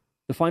 Uh-huh.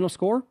 The final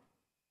score?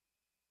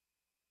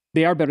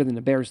 They are better than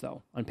the Bears,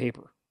 though, on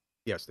paper.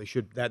 Yes, they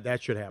should.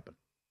 That should happen.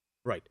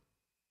 Right.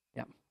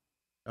 Yeah.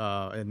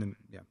 All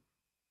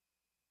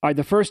right,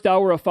 the first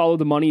hour of Follow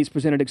the Money is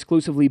presented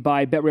exclusively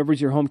by BetRivers,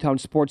 your hometown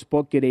sports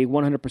book. Get a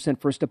 100%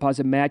 first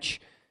deposit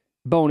match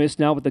bonus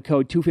now with the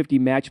code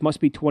 250MATCH. Must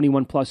be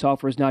 21 plus.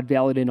 Offer is not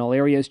valid in all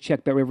areas.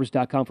 Check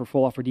BetRivers.com for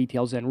full offer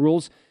details and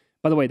rules.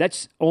 By the way,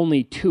 that's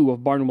only 2 of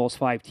Barnwell's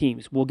 5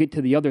 teams. We'll get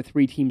to the other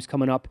 3 teams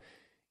coming up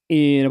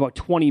in about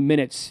 20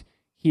 minutes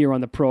here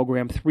on the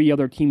program. 3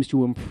 other teams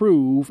to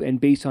improve, and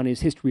based on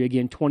his history,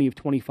 again, 20 of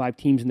 25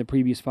 teams in the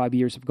previous 5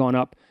 years have gone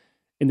up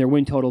in their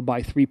win total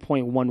by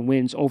 3.1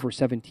 wins over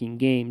 17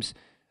 games.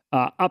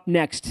 Up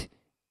next,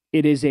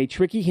 it is a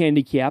tricky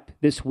handicap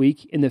this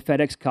week in the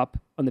FedEx Cup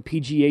on the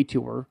PGA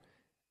Tour.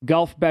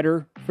 Golf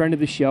bettor, friend of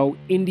the show,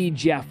 Indy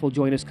Jeff will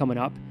join us coming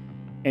up.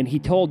 And he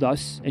told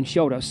us and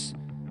showed us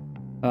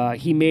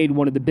he made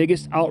one of the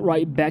biggest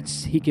outright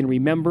bets he can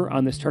remember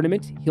on this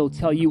tournament. He'll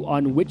tell you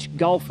on which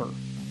golfer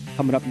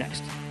coming up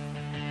next.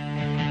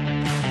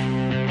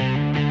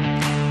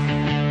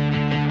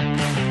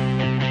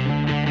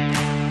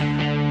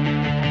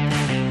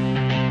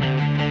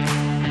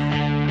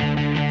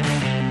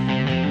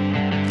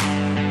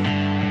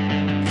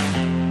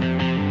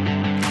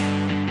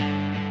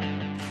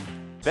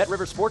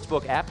 BetRivers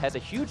Sportsbook app has a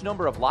huge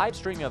number of live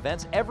streaming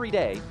events every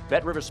day.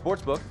 BetRivers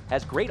Sportsbook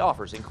has great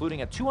offers,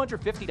 including a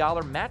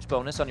 $250 match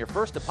bonus on your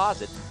first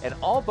deposit, and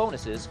all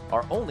bonuses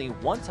are only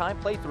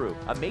one-time playthrough.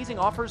 Amazing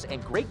offers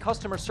and great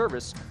customer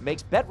service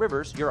makes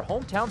BetRivers your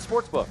hometown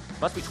sportsbook.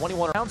 Must be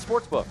 21 around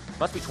sportsbook.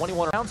 Must be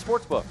 21 around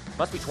sportsbook.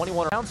 Must be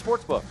 21 around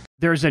sportsbook.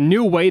 There's a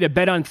new way to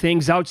bet on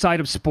things outside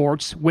of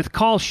sports with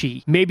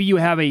Kalshi. Maybe you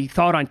have a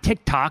thought on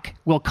TikTok.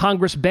 Will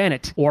Congress ban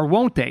it? Or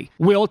won't they?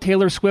 Will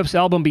Taylor Swift's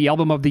album be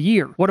Album of the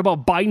Year? What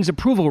about Biden's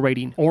approval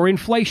rating? Or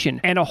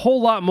inflation? And a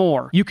whole lot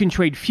more. You can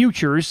trade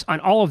futures on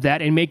all of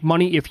that and make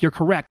money if you're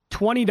correct.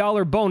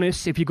 $20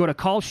 bonus if you go to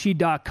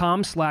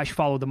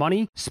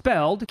kalshi.com/followthemoney,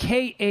 spelled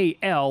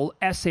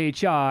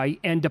KALSHI,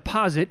 and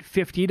deposit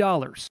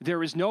 $50.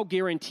 There is no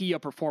guarantee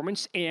of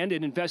performance, and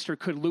an investor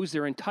could lose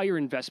their entire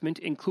investment,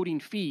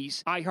 including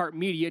fees.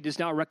 iHeartMedia does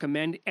not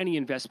recommend any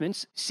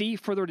investments. See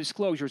further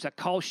disclosures at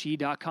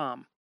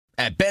kalshi.com.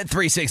 At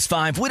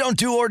Bet365, we don't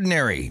do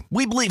ordinary.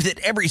 We believe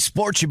that every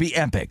sport should be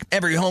epic.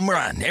 Every home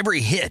run,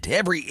 every hit,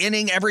 every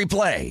inning, every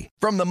play.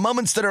 From the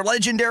moments that are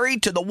legendary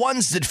to the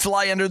ones that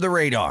fly under the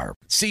radar.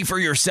 See for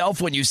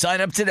yourself when you sign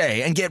up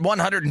today and get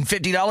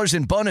 $150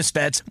 in bonus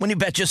bets when you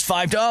bet just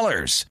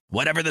 $5.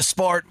 Whatever the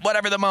sport,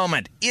 whatever the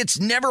moment, it's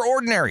never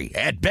ordinary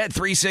at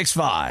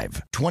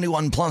Bet365.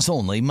 21 plus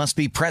only. Must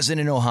be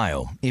present in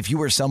Ohio. If you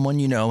or someone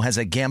you know has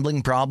a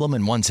gambling problem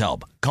and wants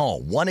help,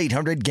 call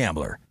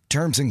 1-800-GAMBLER.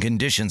 Terms and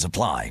conditions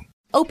apply.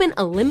 Open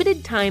a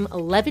limited-time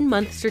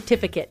 11-month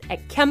certificate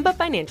at Kemba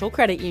Financial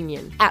Credit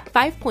Union. At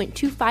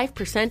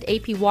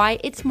 5.25% APY,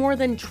 it's more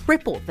than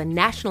triple the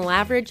national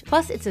average,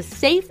 plus it's a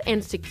safe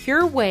and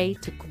secure way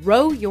to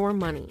grow your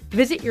money.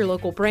 Visit your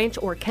local branch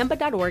or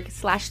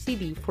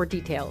kemba.org/cb for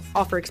details.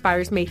 Offer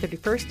expires May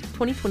 31st,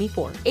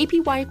 2024.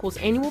 APY equals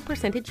annual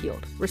percentage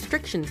yield.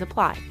 Restrictions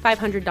apply.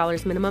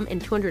 $500 minimum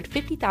and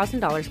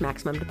 $250,000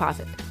 maximum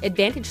deposit.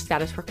 Advantage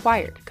status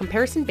required.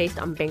 Comparison based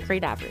on bank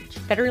rate average.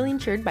 Federally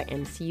insured by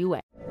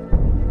NCUA.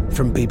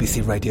 From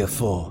BBC Radio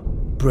 4,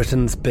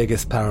 Britain's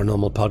biggest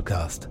paranormal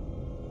podcast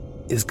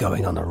is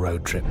going on a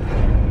road trip.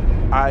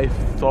 I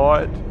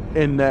thought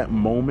in that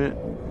moment,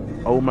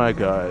 oh my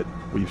God,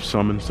 we've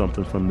summoned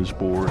something from this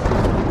board.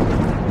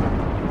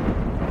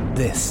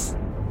 This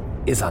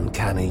is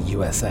Uncanny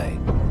USA.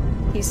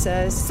 He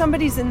says,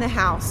 somebody's in the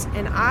house,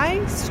 and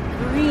I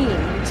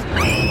screamed.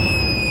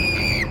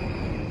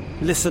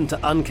 Listen to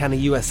Uncanny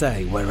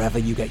USA wherever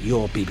you get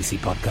your BBC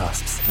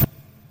podcasts,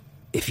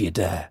 if you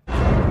dare.